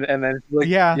 and then she's like,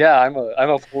 Yeah. yeah, I'm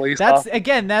a police That's officer.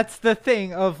 again, that's the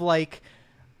thing of like,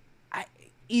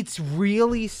 it's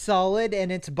really solid and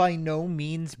it's by no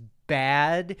means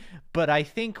bad, but I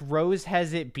think Rose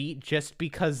has it beat just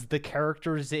because the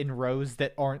characters in Rose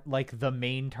that aren't like the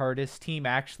main TARDIS team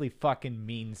actually fucking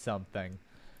mean something.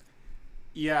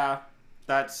 Yeah,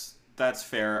 that's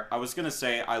fair. I was gonna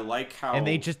say I like how, and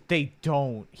they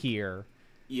don't here.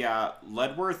 Yeah,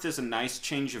 Ledworth is a nice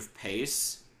change of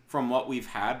pace from what we've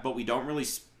had, but we don't really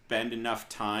spend enough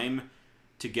time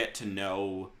to get to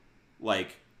know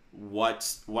like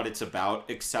what it's about,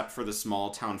 except for the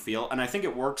small town feel. And I think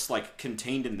it works like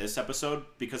contained in this episode,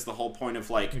 because the whole point of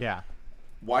like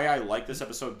why I like this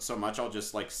episode so much, I'll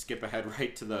just like skip ahead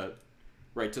right to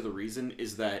the reason,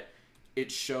 is that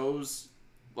it shows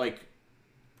like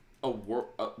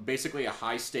basically a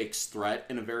high stakes threat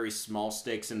in a very small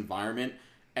stakes environment,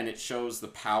 and it shows the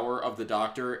power of the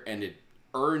Doctor, and it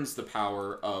earns the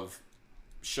power of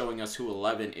showing us who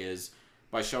 11 is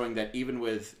by showing that even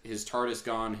with his TARDIS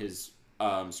gone, his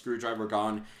screwdriver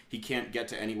gone, he can't get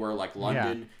to anywhere like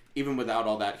London. Yeah. Even without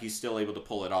all that, he's still able to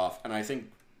pull it off. And I think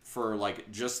for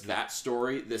like just that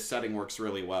story, this setting works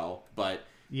really well. But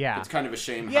it's kind of a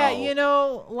shame how you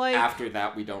know, like after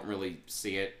that we don't really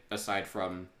see it, aside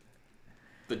from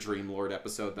the Dream Lord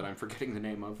episode that I'm forgetting the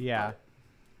name of. Yeah. But...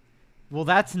 Well,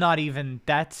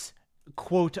 that's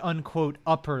quote unquote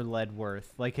upper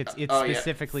Ledworth. Like it's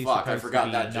specifically supposed I forgot to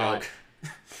be that not... joke.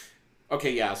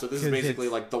 Okay, yeah. So this is basically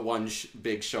like the one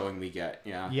big showing we get.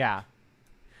 Yeah. Yeah.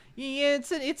 Yeah,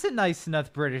 it's a nice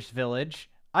enough British village.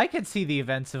 I could see the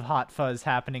events of Hot Fuzz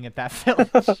happening at that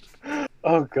village.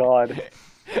 Oh God.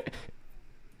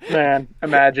 Man,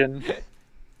 imagine.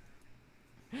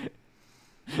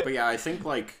 But yeah, I think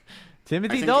like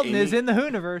Timothy Dalton is in the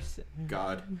Whoniverse.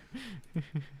 God.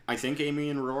 I think Amy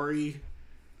and Rory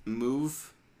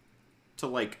move to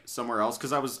like somewhere else,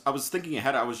 because I was thinking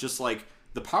ahead. I was just like,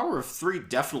 the Power of Three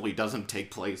definitely doesn't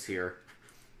take place here.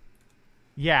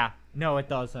 Yeah, no, it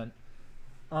doesn't.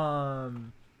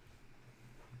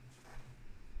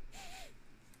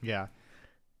 Yeah.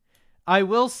 I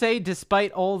will say,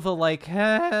 despite all the like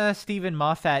Stephen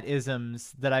Moffat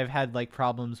isms that I've had like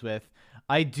problems with,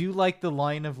 I do like the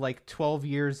line of like 12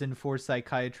 years and 4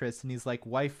 psychiatrists, and he's like,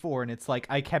 why 4? And it's like,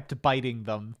 I kept biting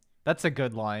them. That's a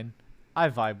good line. I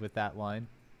vibe with that line.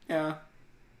 Yeah.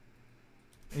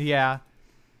 Yeah.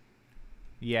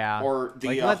 Yeah. Or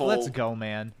the like, let's go,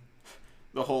 man.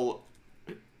 The whole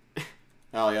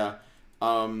hell yeah.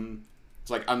 It's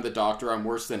like, I'm the Doctor, I'm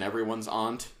worse than everyone's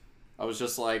aunt. I was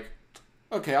just like,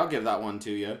 okay, I'll give that one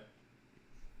to you.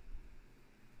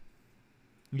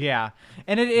 Yeah,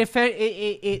 and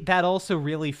it that also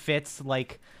really fits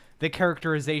like the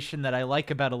characterization that I like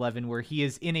about 11, where he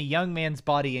is in a young man's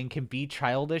body and can be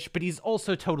childish, but he's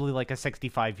also totally like a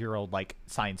 65-year-old like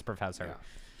science professor. Yeah.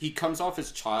 He comes off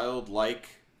as childlike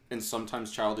and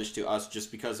sometimes childish to us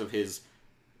just because of his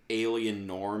alien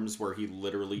norms, where he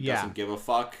literally doesn't give a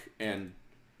fuck, and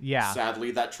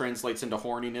sadly that translates into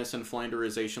horniness and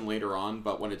flanderization later on.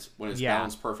 But when it's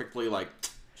balanced perfectly, like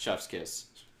chef's kiss.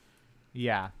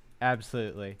 Yeah,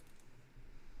 absolutely.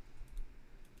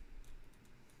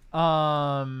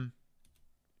 So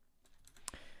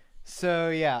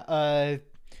yeah,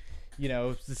 you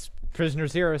know, this Prisoner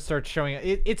Zero starts showing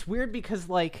it's weird because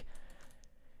like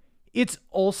it's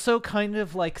also kind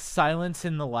of like Silence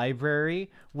in the Library,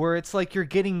 where it's like you're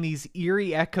getting these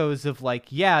eerie echoes of like,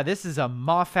 yeah, this is a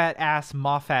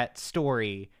Moffat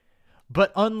story.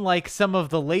 But unlike some of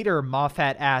the later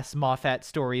Moffat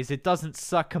stories, it doesn't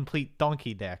suck complete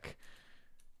donkey dick.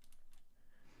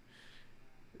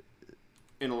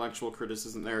 Intellectual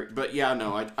criticism there. But yeah,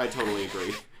 no, I totally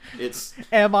agree. It's...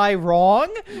 Am I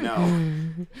wrong? No.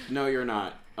 No, you're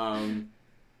not.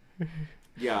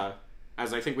 Yeah,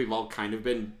 as I think we've all kind of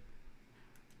been...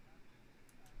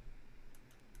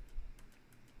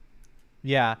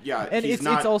 Yeah. Yeah, and it's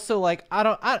also like,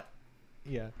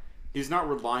 yeah. He's not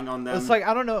relying on them. It's like,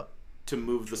 I don't know, to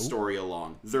move the story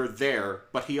along. They're there,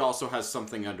 but he also has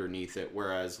something underneath it,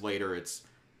 whereas later it's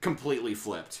completely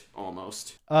flipped,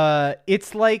 almost.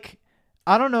 It's like,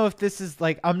 I don't know if this is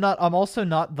like, I'm also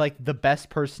not like the best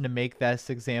person to make this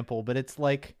example, but it's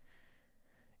like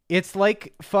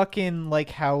fucking like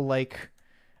how like,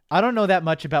 I don't know that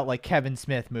much about like Kevin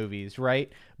Smith movies, right?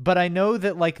 But I know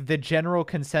that like the general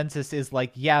consensus is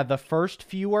like, yeah, the first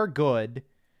few are good,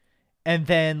 and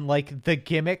then like the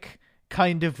gimmick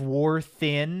kind of wore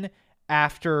thin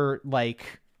after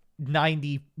like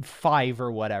 95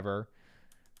 or whatever.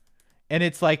 And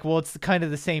it's like, well, it's kind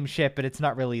of the same shit, but it's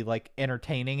not really like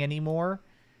entertaining anymore.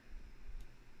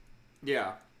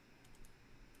 Yeah.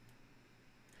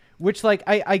 Which, like,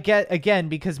 I get, again,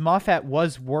 because Moffat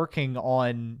was working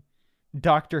on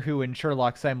Doctor Who and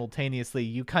Sherlock simultaneously,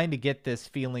 you kind of get this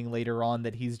feeling later on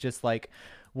that he's just like,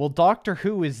 well, Doctor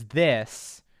Who is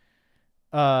this,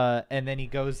 and then he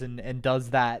goes and does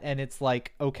that, and it's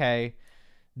like, okay,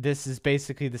 this is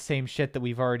basically the same shit that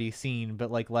we've already seen,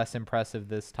 but, like, less impressive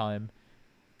this time.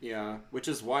 Yeah, which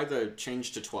is why the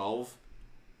change to 12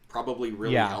 probably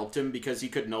really helped him, because he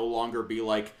could no longer be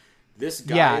like, this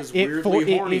guy is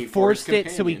weirdly horny. It forced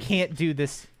it so he can't do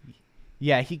this.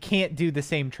 Yeah, he can't do the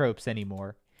same tropes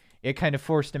anymore. It kind of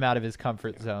forced him out of his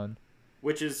comfort zone.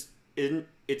 Which is,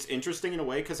 it's interesting in a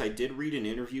way, because I did read an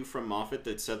interview from Moffat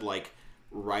that said, like,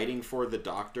 writing for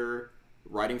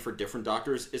different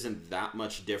Doctors isn't that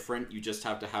much different. You just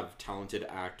have to have talented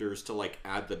actors to, like,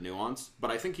 add the nuance.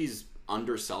 But I think he's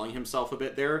underselling himself a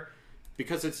bit there,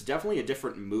 because it's definitely a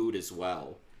different mood as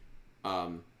well.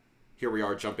 Here we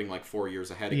are jumping like 4 years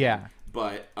ahead again. Yeah.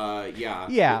 But yeah.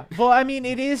 Yeah. Well, I mean,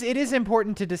 it is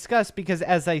important to discuss, because,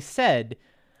 as I said,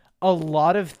 a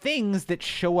lot of things that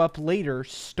show up later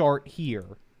start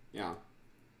here. Yeah.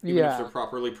 Even if they're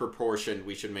properly proportioned,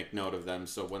 we should make note of them,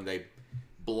 so when they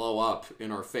blow up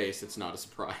in our face, it's not a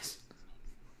surprise.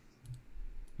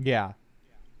 Yeah.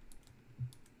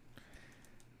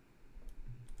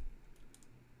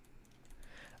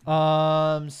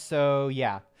 So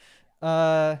yeah.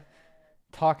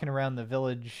 Talking around the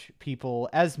village people,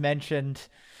 as mentioned,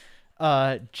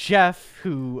 Jeff,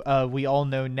 who we all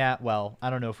know now, well, I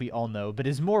don't know if we all know, but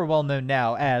is more well known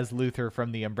now as Luther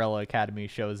from the Umbrella Academy,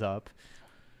 shows up.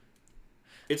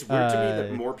 It's weird to me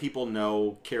that more people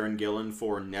know Karen Gillan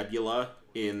for Nebula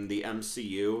in the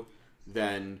MCU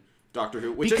than Doctor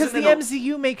Who. Because the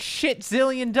MCU makes shit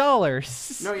zillion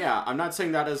dollars. No, yeah, I'm not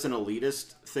saying that as an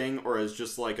elitist thing or as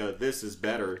just like a this is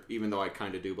better, even though I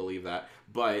kind of do believe that.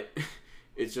 But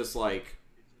it's just like,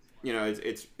 you know,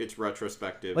 it's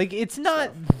retrospective. Like, it's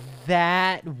not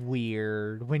that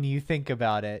weird when you think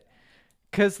about it.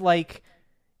 'Cause, like,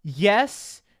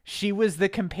 yes, she was the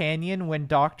companion when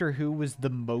Doctor Who was the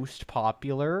most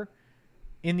popular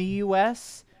in the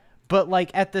US, but,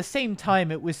 like, at the same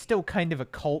time, it was still kind of a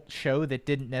cult show that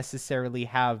didn't necessarily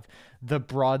have the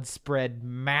broad spread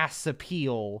mass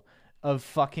appeal of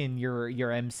fucking your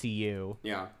MCU.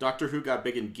 Yeah, Doctor Who got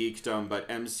big in geekdom, but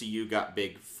MCU got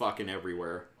big fucking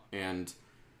everywhere. And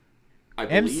I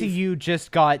believe MCU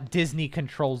just got Disney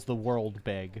controls the world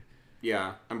big.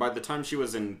 Yeah, and by the time she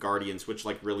was in Guardians, which,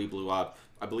 like, really blew up,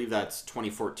 I believe that's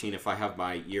 2014 if I have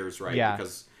my years right. Yeah.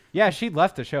 Because yeah, she'd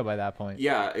left the show by that point.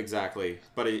 Yeah, exactly.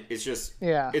 But it's just,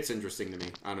 it's interesting to me.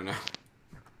 I don't know.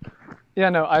 Yeah,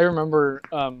 no, I remember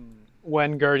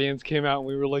when Guardians came out and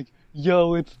we were like,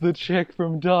 yo, it's the chick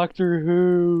from Doctor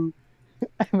Who.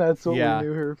 And that's what we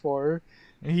knew her for.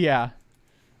 Yeah.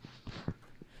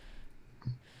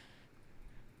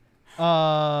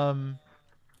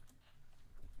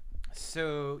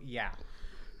 So, yeah.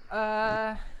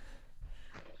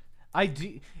 I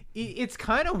do... It's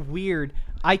kind of weird.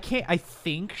 I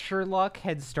think Sherlock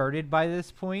had started by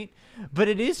this point, but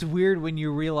it is weird when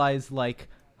you realize, like,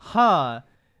 the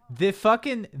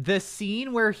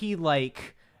scene where he,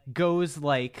 like, goes,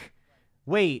 like,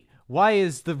 wait, why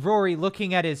is the Rory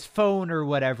looking at his phone or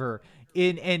whatever,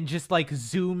 and just, like,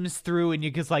 zooms through, and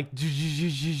you just, like,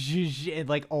 and,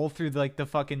 like, all through, like, the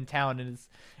fucking town, and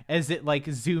as it, like,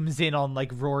 zooms in on,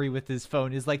 like, Rory with his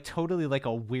phone is, like, totally, like,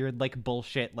 a weird, like,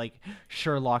 bullshit, like,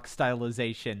 Sherlock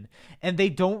stylization. And they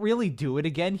don't really do it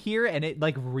again here, and it,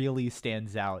 like, really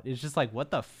stands out. It's just like,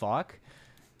 what the fuck?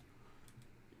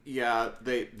 Yeah,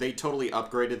 they totally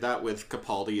upgraded that with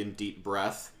Capaldi and Deep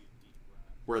Breath,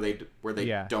 where they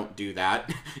don't do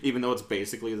that, even though it's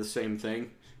basically the same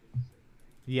thing.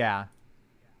 Yeah.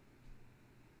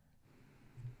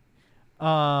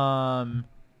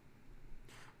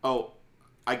 Oh,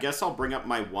 I guess I'll bring up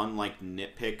my one, like,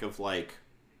 nitpick of, like,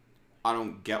 I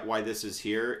don't get why this is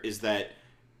here, is that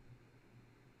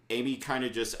Amy kind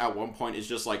of just, at one point, is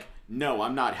just like, no,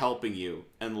 I'm not helping you,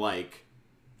 and, like,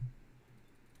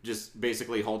 just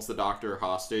basically holds the Doctor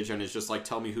hostage and is just like,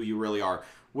 tell me who you really are,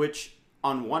 which,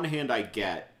 on one hand, I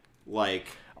get, like...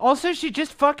 Also, she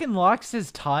just fucking locks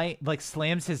his tie, like,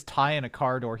 slams his tie in a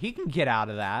car door. He can get out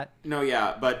of that. No,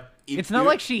 yeah, but... It's not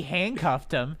like she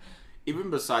handcuffed him.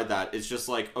 Even beside that, it's just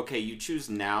like, okay, you choose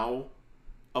now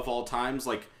of all times,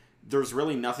 like, there's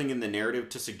really nothing in the narrative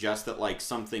to suggest that, like,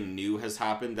 something new has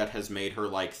happened that has made her,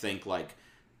 like, think, like,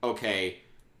 okay,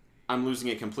 I'm losing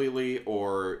it completely,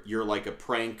 or you're, like, a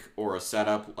prank or a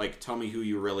setup, like, tell me who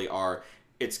you really are.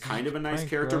 it's kind of a nice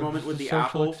character moment with the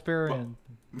apple. Experiment.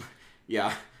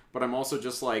 Yeah, but I'm also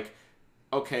just like,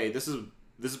 okay, this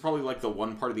is probably like the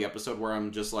one part of the episode where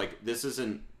I'm just like, this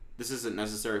isn't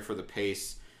necessary for the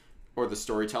pace or the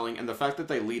storytelling, and the fact that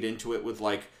they lead into it with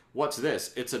like, what's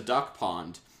this? It's a duck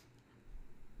pond.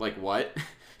 Like, what?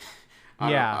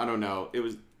 I don't know. It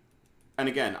was, and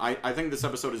again, I think this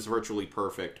episode is virtually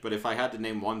perfect, but if I had to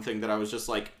name one thing that I was just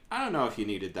like, I don't know if you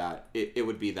needed that, it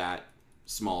would be that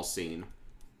small scene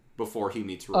before he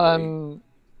meets Rory.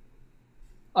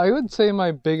 I would say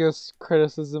my biggest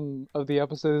criticism of the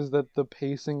episode is that the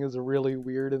pacing is really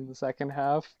weird in the second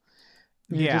half.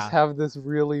 You just have this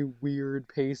really weird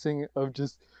pacing of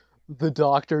just the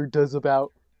Doctor does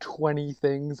about 20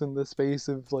 things in the space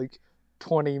of like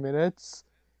 20 minutes.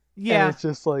 Yeah. And it's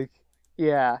just like,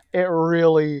 yeah, it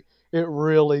really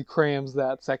crams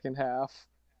that second half.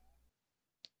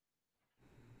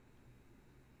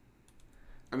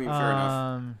 I mean, fair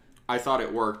enough. I thought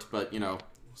it worked, but,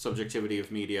 subjectivity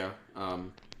of media.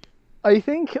 I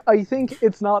think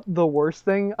it's not the worst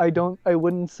thing. I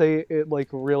wouldn't say it like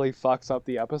really fucks up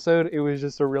the episode. It was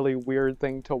just a really weird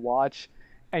thing to watch,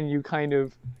 and you kind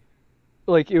of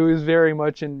like, it was very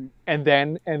much an and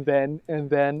then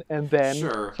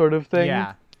Sure. sort of thing.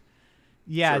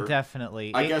 Yeah, sure.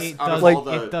 Definitely. I guess it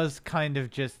does kind of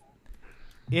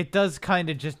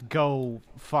just go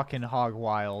fucking hog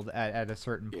wild at a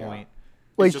certain point.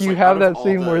 Like, you have that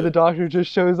scene where the Doctor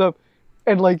just shows up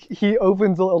and like he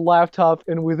opens a laptop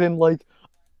and within like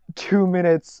 2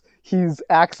 minutes he's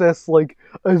accessed like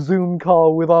a Zoom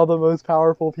call with all the most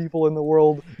powerful people in the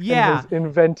world. Yeah, and has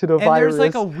invented a virus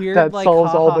there's like a weird that like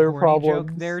solves all their horny problems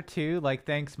joke there too. Like,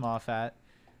 thanks, Moffat.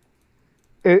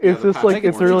 It's just like,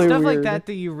 it's really stuff weird. like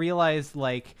that you realize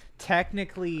like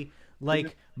technically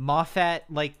like Moffat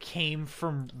like came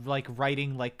from like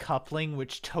writing like Coupling,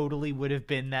 which totally would have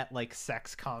been that like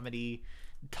sex comedy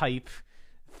type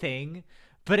thing,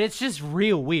 but it's just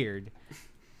real weird.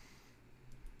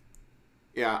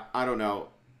 Yeah, I don't know.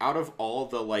 Out of all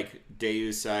the like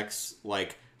Deus Ex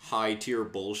like high tier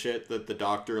bullshit that the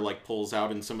Doctor like pulls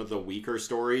out in some of the weaker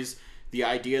stories, the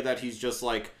idea that he's just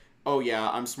like, oh yeah,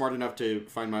 I'm smart enough to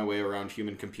find my way around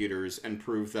human computers and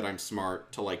prove that I'm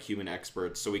smart to like human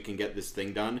experts so we can get this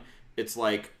thing done. It's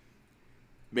like,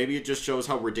 maybe it just shows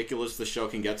how ridiculous the show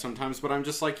can get sometimes, but I'm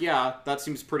just like, yeah, that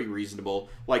seems pretty reasonable,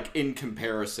 like in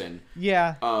comparison.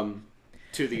 Yeah.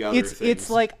 To the other things.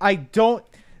 It's like, I don't,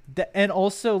 and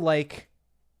also like,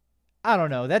 I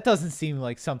don't know, that doesn't seem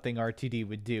like something RTD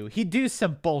would do. He'd do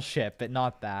some bullshit, but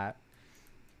not that.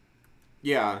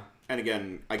 Yeah. And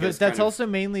again, I guess that's also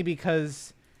mainly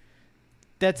because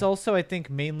I think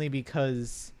mainly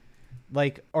because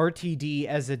like RTD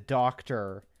as a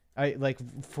doctor, like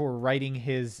for writing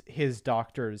his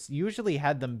doctors usually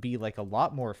had them be like a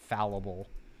lot more fallible.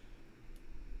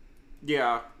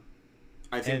 Yeah.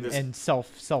 I think and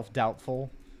self-doubtful.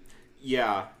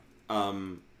 Yeah.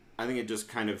 I think it just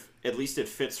kind of, at least it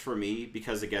fits for me,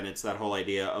 because again, it's that whole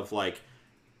idea of like,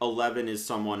 11 is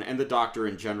someone, and the Doctor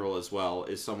in general as well,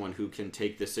 is someone who can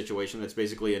take this situation that's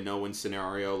basically a no-win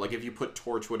scenario. Like, if you put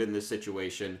Torchwood in this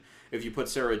situation, if you put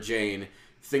Sarah Jane,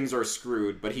 things are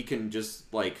screwed, but he can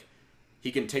just, like,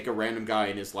 he can take a random guy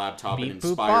in his laptop and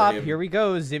inspire him. Here we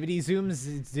go, zibbity zooms,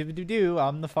 zibbity doo,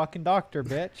 I'm the fucking Doctor,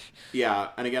 bitch. Yeah,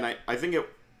 and again, I think it...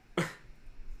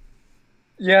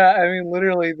 Yeah, I mean,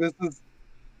 literally, this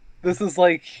is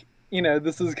like,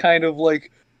 this is kind of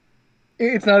like,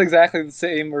 it's not exactly the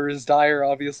same or as dire,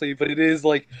 obviously, but it is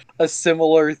like a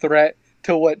similar threat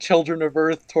to what Children of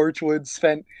Earth Torchwood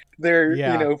spent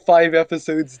their 5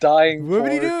 episodes dying for.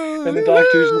 And the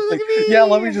Doctor's just like, yeah,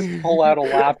 let me just pull out a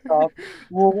laptop.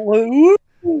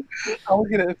 I'll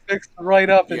get it fixed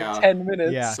right up in 10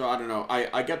 minutes. Yeah. So I don't know.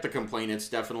 I get the complaint. It's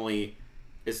definitely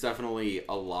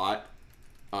a lot.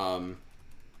 But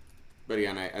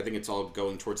again, I think it's all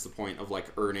going towards the point of like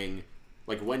earning.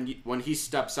 Like, when he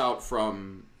steps out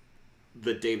from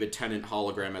the David Tennant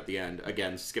hologram at the end,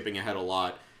 again, skipping ahead a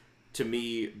lot, to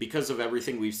me, because of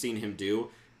everything we've seen him do,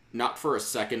 not for a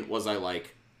second was I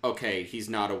like, okay, he's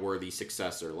not a worthy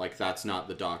successor. Like, that's not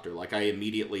the Doctor. Like, I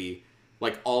immediately,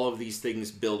 like, all of these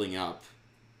things building up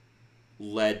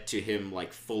led to him,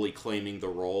 like, fully claiming the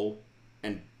role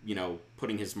and,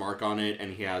 putting his mark on it,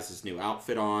 and he has his new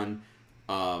outfit on.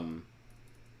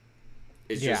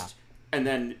 It's just... And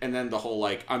then the whole,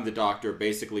 like, I'm the Doctor,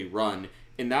 basically run.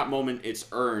 In that moment, it's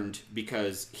earned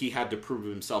because he had to prove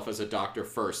himself as a Doctor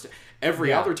first.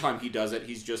 Every other time he does it,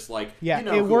 he's just like,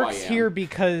 it works here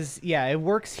because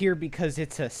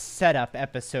it's a setup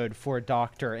episode for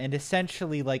Doctor and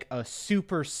essentially like a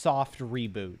super soft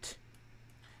reboot.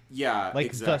 Yeah, like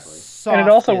exactly. And it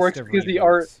also works of because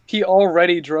reboots. he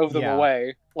already drove them Yeah.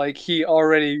 away. Like he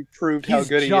already proved how He's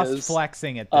good he just is.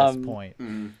 flexing at this point.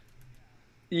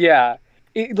 Yeah,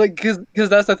 like because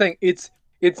that's the thing.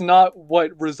 It's not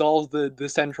what resolves the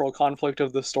central conflict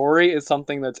of the story. It's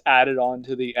something that's added on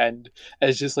to the end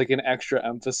as just like an extra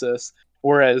emphasis.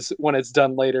 Whereas when it's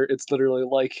done later, it's literally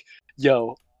like,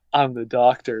 "Yo, I'm the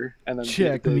doctor," and then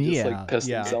Check they me just like out. piss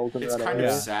Yeah. themselves and It's run kind away.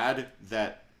 of sad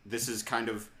that this is kind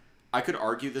of. I could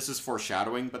argue this is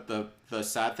foreshadowing, but the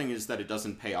sad thing is that it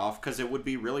doesn't pay off, because it would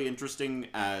be really interesting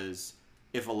as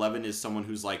if 11 is someone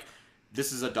who's like,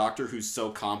 this is a doctor who's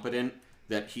so competent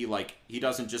that he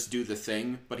doesn't just do the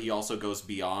thing, but he also goes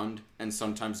beyond and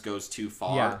sometimes goes too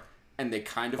far. Yeah. And they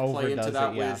kind of play Overdoes into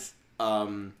that it, yeah. with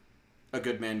A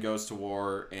Good Man Goes to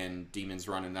War and Demons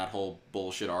Run and that whole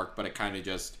bullshit arc, but it kind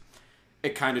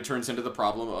of turns into the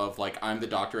problem of like, I'm the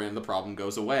doctor and the problem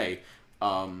goes away.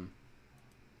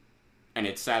 And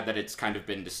it's sad that it's kind of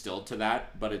been distilled to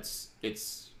that, but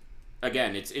it's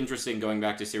again, it's interesting going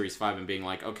back to Series 5 and being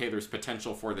like, okay, there's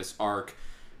potential for this arc.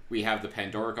 We have the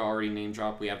Pandorica already name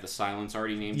dropped, we have the Silence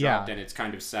already name dropped, and it's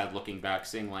kind of sad looking back,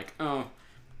 seeing like, oh,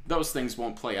 those things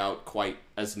won't play out quite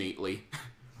as neatly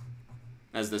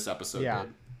as this episode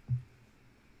did.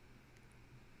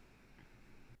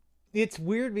 It's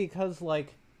weird because,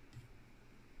 like,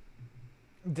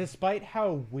 despite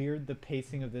how weird the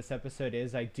pacing of this episode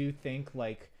is, I do think,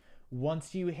 like,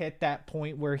 once you hit that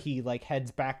point where he, like,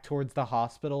 heads back towards the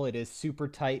hospital, it is super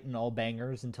tight and all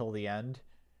bangers until the end.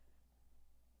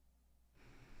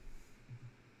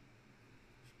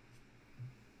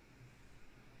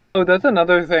 Oh, that's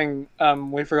another thing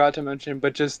we forgot to mention,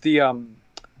 but just the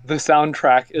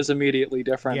soundtrack is immediately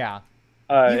different. Yeah.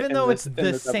 Even though it's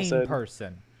the same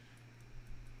person.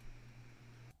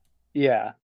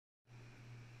 Yeah.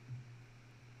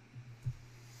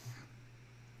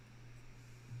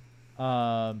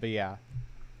 But yeah.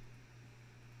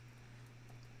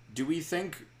 Do we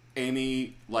think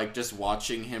Amy, like, just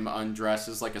watching him undress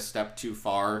is like a step too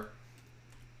far?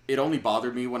 It only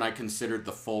bothered me when I considered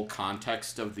the full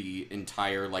context of the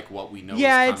entire, like, what we know is coming.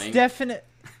 Yeah, it's definite.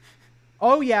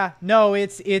 Oh yeah, no,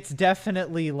 it's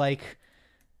definitely like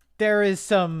there is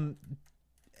some.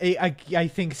 I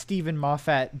think Stephen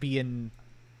Moffat being.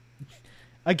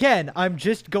 Again, I'm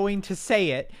just going to say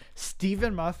it.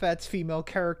 Stephen Moffat's female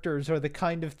characters are the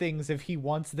kind of things if he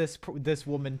wants this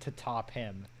woman to top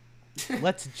him.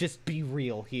 Let's just be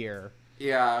real here.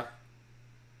 Yeah.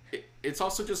 It's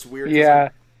also just weird. Yeah.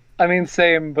 I mean,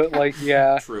 same, but like,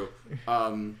 yeah. True.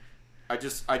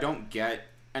 I don't get,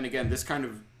 and again, this kind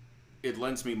of, it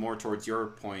lends me more towards your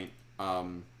point,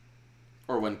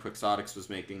 or when Quixotics was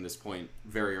making this point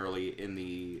very early in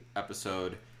the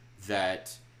episode,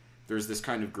 that there's this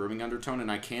kind of grooming undertone, and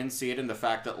I can see it in the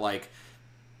fact that, like,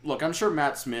 look, I'm sure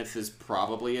Matt Smith is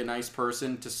probably a nice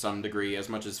person to some degree, as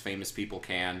much as famous people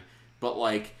can, but,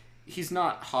 like, he's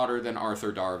not hotter than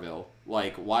Arthur Darvill.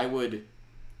 Like, why would...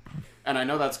 And I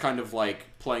know that's kind of, like,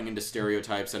 playing into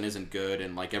stereotypes and isn't good,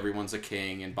 and, like, everyone's a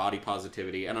king, and body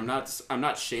positivity, and I'm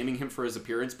not shaming him for his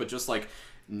appearance, but just, like,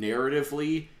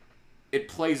 narratively, it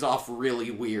plays off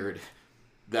really weird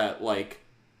that, like,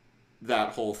 that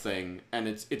whole thing, and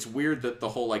it's weird that the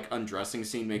whole, like, undressing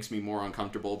scene makes me more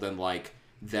uncomfortable than, like,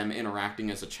 them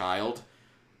interacting as a child.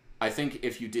 I think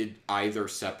if you did either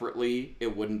separately,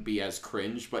 it wouldn't be as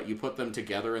cringe, but you put them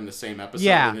together in the same episode,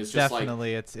 and it's just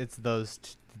definitely, like... it's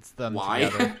them why?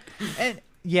 Together. And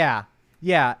yeah,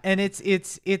 and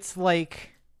it's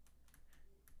like...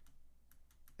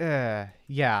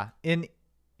 yeah, and...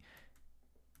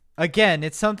 Again,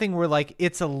 it's something where, like,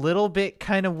 it's a little bit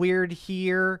kind of weird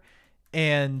here,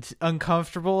 and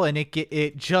uncomfortable, and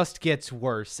it just gets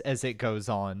worse as it goes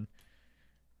on.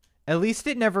 At least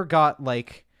it never got,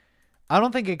 like, I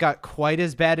don't think it got quite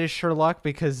as bad as Sherlock,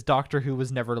 because Doctor Who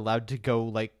was never allowed to go,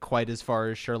 like, quite as far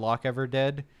as Sherlock ever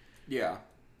did. Yeah.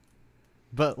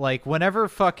 But, like, whenever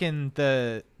fucking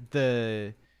the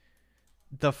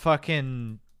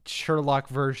fucking Sherlock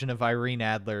version of Irene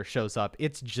Adler shows up,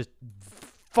 it's just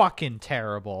fucking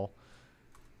terrible.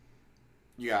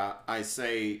 Yeah, I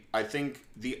think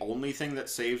the only thing that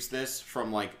saves this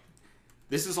from, like,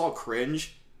 this is all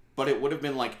cringe, but it would have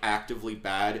been, like, actively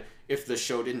bad if the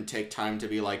show didn't take time to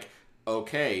be like,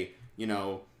 okay, you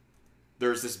know,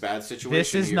 there's this bad situation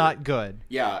This is here. not good.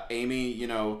 Yeah, Amy, you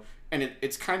know, and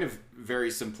it's kind of very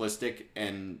simplistic,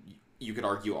 and you could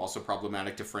argue also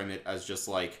problematic to frame it as just,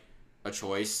 like, a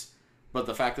choice, but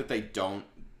the fact that they don't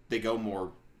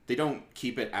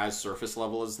keep it as surface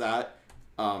level as that,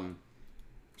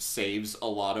 saves a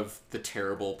lot of the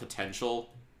terrible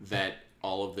potential that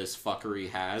all of this fuckery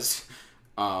has.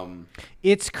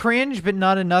 It's cringe, but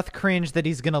not enough cringe that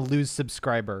he's gonna lose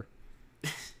subscriber.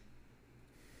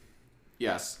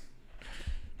 Yes.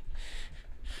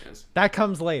 That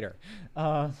comes later.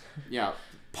 Yeah,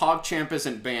 PogChamp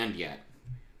isn't banned yet.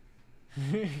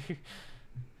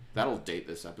 That'll date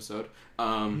this episode.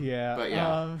 Yeah. But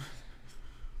yeah.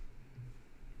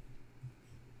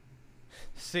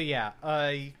 So yeah,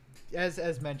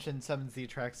 as mentioned, summons the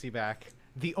Atraxi back.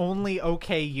 The only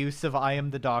okay use of "I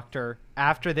am the Doctor."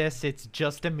 After this, it's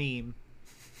just a meme.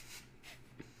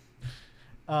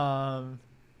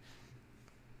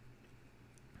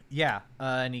 Yeah,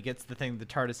 and he gets the thing, the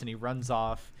TARDIS, and he runs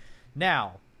off.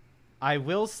 Now, I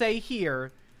will say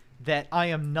here that I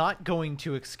am not going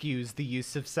to excuse the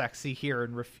use of "sexy" here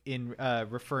in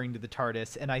referring to the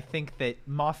TARDIS, and I think that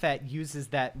Moffat uses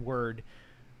that word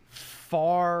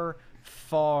far,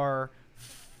 far,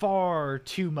 far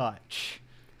too much.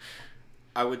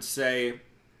 I would say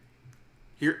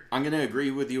here I'm going to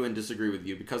agree with you and disagree with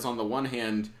you, because on the one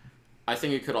hand, I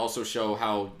think it could also show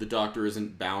how the Doctor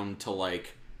isn't bound to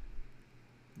like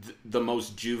the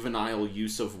most juvenile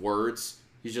use of words.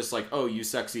 He's just like, oh, you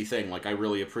sexy thing, like, I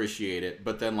really appreciate it.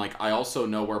 But then, like, I also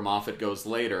know where Moffat goes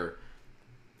later,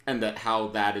 and that how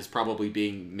that is probably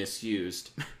being misused.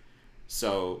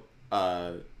 So,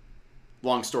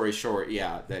 long story short,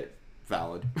 yeah, that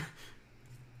valid.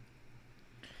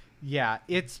 Yeah,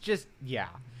 it's just, yeah.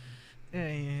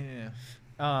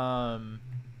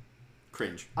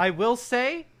 Cringe. I will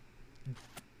say,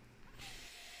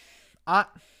 I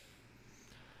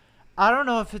don't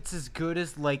know if it's as good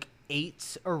as, like,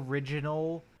 8's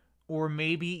original, or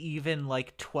maybe even,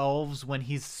 like, 12's when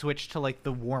he's switched to, like,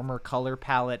 the warmer color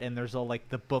palette and there's all, like,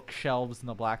 the bookshelves and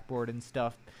the blackboard and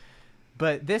stuff.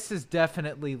 But this is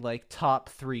definitely, like, top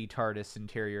 3 TARDIS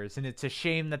interiors, and it's a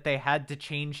shame that they had to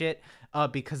change it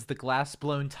because the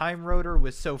glass-blown time rotor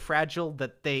was so fragile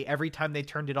that every time they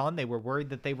turned it on, they were worried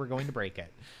that they were going to break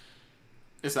it.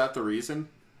 Is that the reason?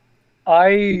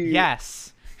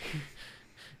 Yes.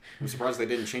 I'm surprised they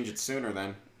didn't change it sooner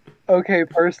then. Okay,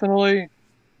 personally,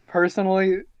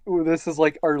 this is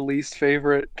like our least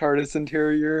favorite TARDIS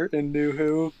interior in New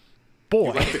Who.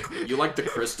 Boy. You like the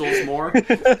crystals more?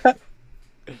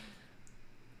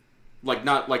 Like,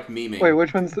 not like memeing. Wait,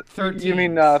 which one's 13? You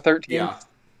mean 13? Yeah.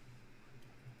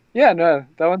 Yeah, no,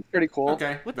 that one's pretty cool.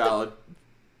 Okay, valid.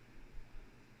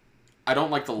 I don't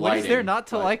like the lighting. What is there not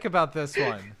to like about this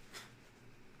one?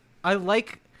 I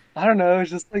don't know,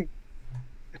 it's just like,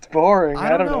 it's boring.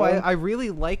 I don't know. I really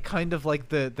like kind of like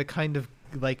the kind of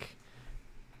like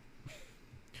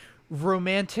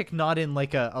romantic, not in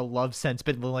like a love sense,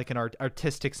 but in like an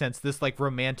artistic sense, this like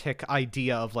romantic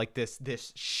idea of like this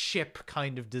ship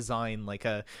kind of design, like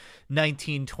a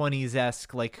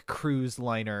 1920s-esque like cruise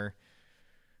liner.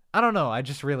 I don't know, I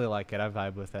just really like it. I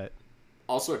vibe with it.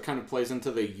 Also, it kind of plays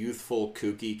into the youthful,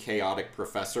 kooky, chaotic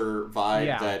professor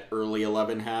vibe that early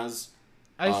 11 has.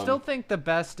 I still think the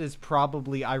best is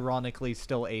probably, ironically,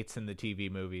 still 8's in the TV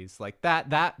movies. Like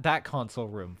that console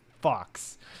room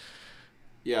fucks.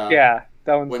 Yeah,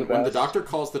 that one's the best. When the Doctor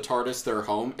calls the TARDIS their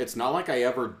home, it's not like I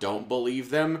ever don't believe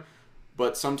them,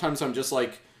 but sometimes I'm just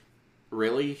like,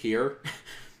 really? Here?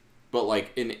 But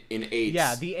like in 8's...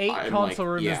 Yeah, the 8 console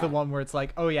room is the one where it's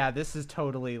like, oh yeah, this is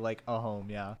totally like a home,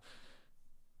 yeah.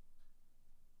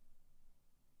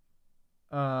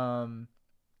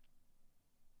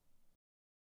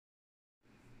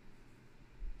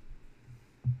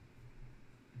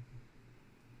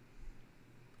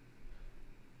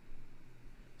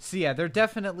 So yeah, there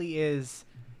definitely is.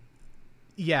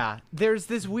 Yeah, there's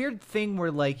this weird thing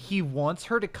where like he wants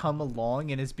her to come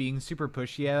along and is being super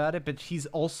pushy about it, but he's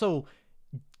also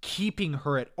keeping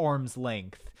her at arm's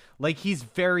length. Like he's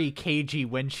very cagey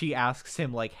when she asks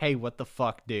him like, "Hey, what the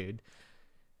fuck, dude?"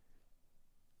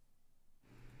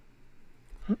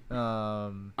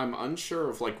 I'm unsure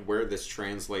of like where this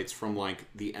translates from like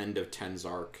the end of 10's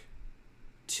arc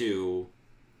to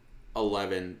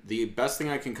 11. The best thing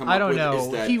I can come up with is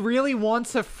that he really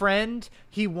wants a friend.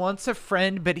 He wants a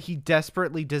friend, but he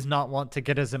desperately does not want to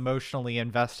get as emotionally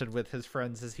invested with his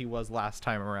friends as he was last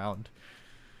time around.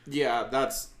 Yeah,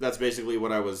 that's basically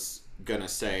what I was gonna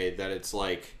say, that it's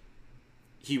like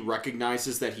he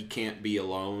recognizes that he can't be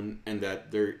alone and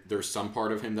that there's some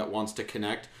part of him that wants to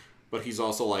connect, but he's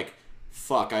also like,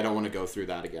 fuck, I don't want to go through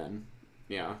that again.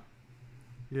 Yeah.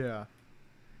 Yeah.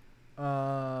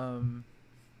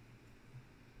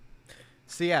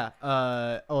 So yeah,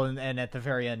 and at the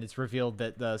very end, it's revealed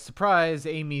that the surprise,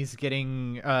 Amy's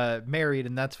getting married,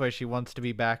 and that's why she wants to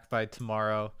be back by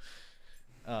tomorrow.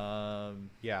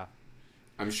 Yeah.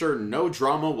 I'm sure no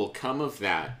drama will come of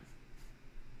that.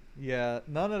 Yeah,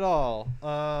 none at all.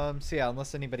 So yeah,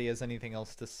 unless anybody has anything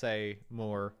else to say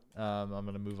more, I'm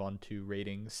gonna move on to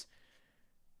ratings.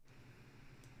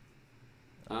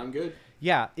 I'm good.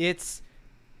 Yeah, it's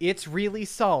really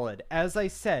solid. As I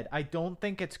said, I don't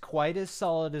think it's quite as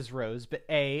solid as Rose, but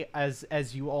as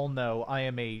you all know, I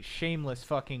am a shameless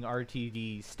fucking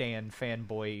RTD stan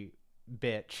fanboy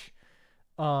bitch.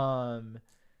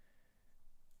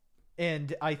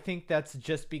 And I think that's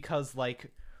just because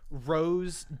like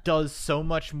Rose does so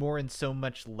much more and so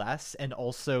much less, and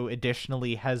also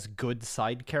additionally has good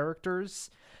side characters,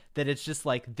 that it's just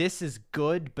like, this is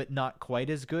good but not quite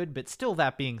as good. But still,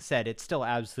 that being said, it's still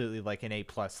absolutely like an A+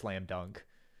 slam dunk.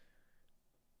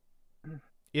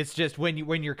 It's just when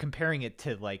you're comparing it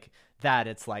to like that,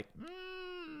 it's like,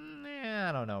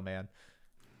 I don't know, man.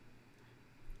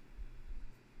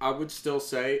 I would still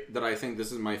say that I think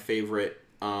this is my favorite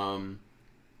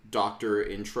Doctor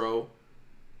intro,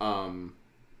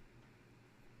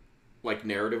 like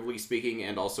narratively speaking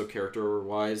and also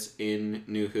character-wise in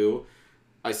New Who.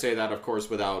 I say that, of course,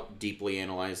 without deeply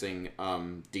analyzing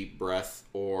Deep Breath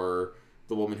or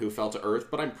The Woman Who Fell to Earth,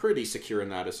 but I'm pretty secure in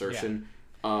that assertion.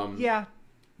 Yeah.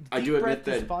 I do admit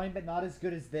that is fine, but not as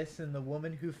good as this, and The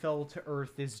Woman Who Fell to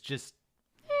Earth is just,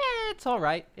 it's all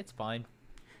right. It's fine.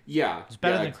 Yeah. It's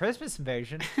better than Christmas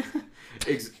Invasion.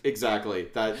 Exactly.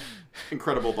 That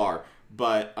incredible bar.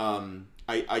 But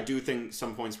I do think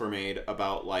some points were made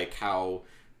about like how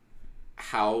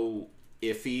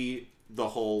iffy the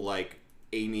whole like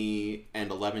Amy and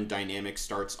Eleven dynamic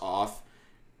starts off.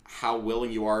 How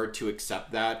willing you are to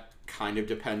accept that kind of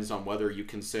depends on whether you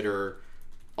consider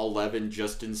 11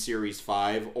 just in Series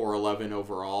 5 or 11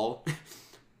 overall.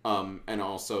 And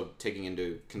also taking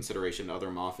into consideration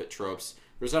other Moffat tropes.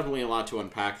 There's definitely a lot to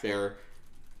unpack there.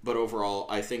 But overall,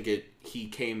 I think he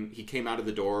came out of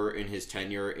the door in his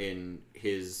tenure in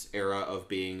his era of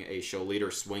being a show leader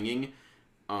swinging,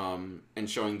 and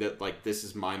showing that like, this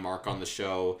is my mark on the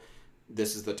show.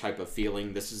 This is the type of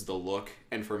feeling. This is the look.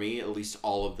 And for me, at least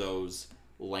all of those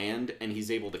land. And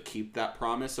he's able to keep that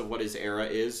promise of what his era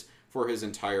is for his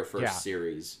entire first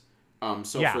series.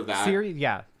 For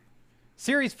that...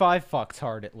 Series 5 fucks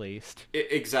hard, at least.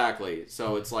 Exactly.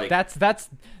 So it's like...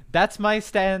 That's my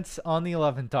stance on the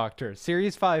 11th Doctor.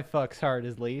 Series 5 fucks hard,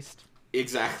 at least.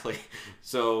 Exactly.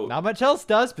 So... Not much else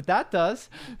does, but that does.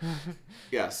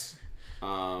 Yes.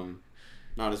 Not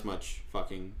as much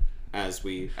fucking as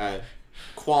we...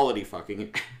 quality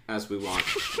fucking as we want.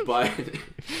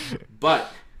 But...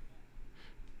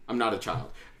 I'm not a child.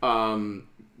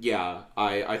 Yeah,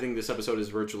 I think this episode is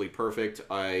virtually perfect.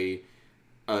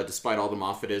 Despite all the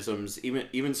Moffatisms,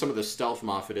 even some of the stealth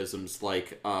Moffatisms,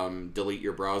 like delete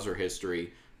your browser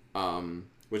history,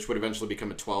 which would eventually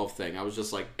become a 12 thing. I was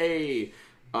just like, hey.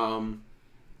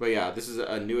 But yeah, this is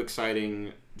a new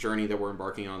exciting journey that we're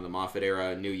embarking on, the Moffat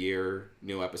era. New year,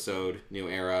 new episode, new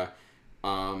era.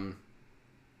 A+.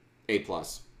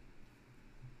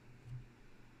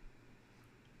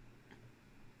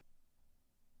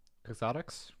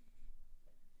 Exotics?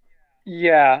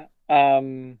 Yeah.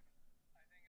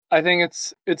 I think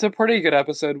it's a pretty good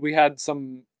episode. We had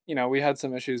some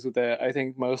issues with it. I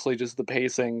think mostly just the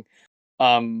pacing.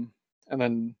 And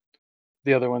then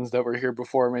the other ones that were here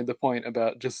before made the point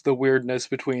about just the weirdness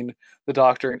between the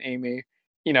Doctor and Amy.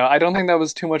 I don't think that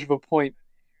was too much of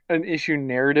an issue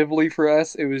narratively for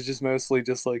us. It was just mostly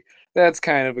just like, that's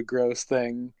kind of a gross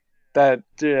thing. That,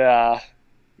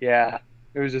 yeah,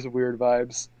 it was just weird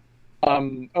vibes.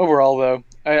 Overall though,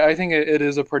 I think it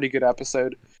is a pretty good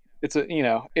episode. It's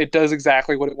it does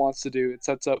exactly what it wants to do. It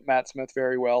sets up Matt Smith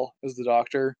very well as the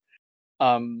Doctor.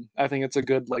 I think it's a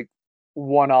good like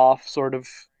one-off sort of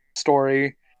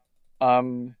story.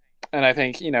 And I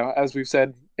think, as we've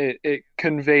said, it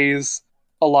conveys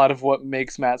a lot of what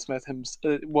makes Matt Smith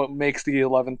what makes the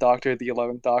 11th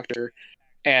Doctor,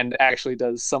 and actually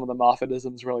does some of the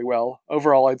Moffatisms really well.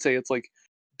 Overall, I'd say it's like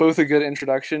both a good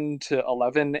introduction to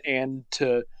 11 and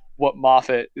to what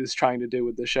Moffat is trying to do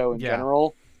with the show in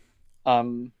general.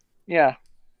 Yeah,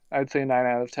 I'd say 9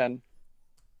 out of 10.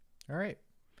 All right.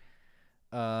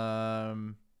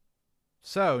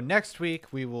 So next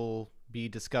week we will be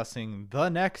discussing the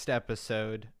next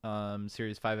episode,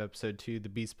 Series 5, Episode 2, The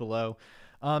Beast Below.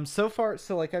 So far,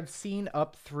 I've seen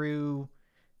up through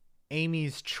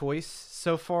Amy's Choice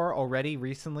so far already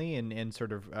recently in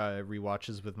sort of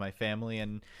rewatches with my family,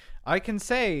 and I can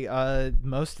say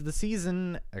most of the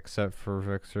season, except for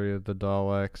Victory of the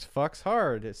Daleks, fucks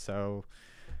hard. So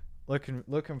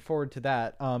looking forward to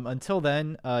that. Until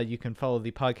then, you can follow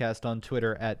the podcast on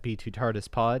Twitter at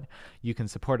B2TARDISPod. You can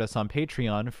support us on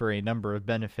Patreon for a number of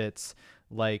benefits,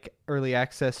 like early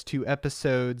access to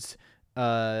episodes,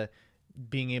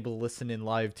 being able to listen in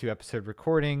live to episode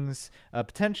recordings,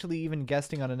 potentially even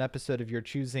guesting on an episode of your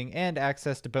choosing, and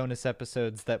access to bonus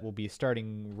episodes that will be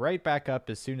starting right back up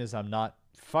as soon as I'm not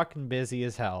fucking busy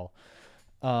as hell.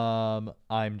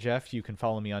 I'm Jeff. You can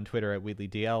follow me on Twitter at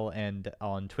WheatleyDL and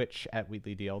on Twitch at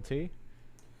WheatleyDLT.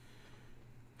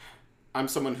 I'm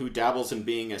someone who dabbles in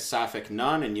being a sapphic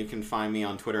nun, and you can find me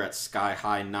on Twitter at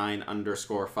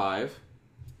skyhigh9_5.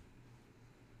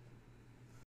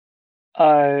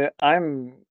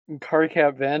 I'm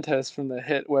Carcap Vantes from the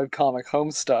hit webcomic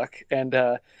Homestuck,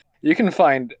 and you can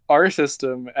find our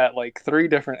system at like 3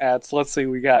 different ads. Let's see,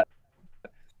 we got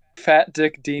Fat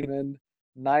Dick Demon,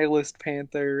 Nihilist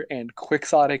Panther, and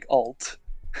Quixotic Alt.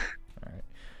 All right.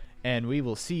 And we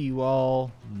will see you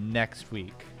all next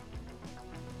week.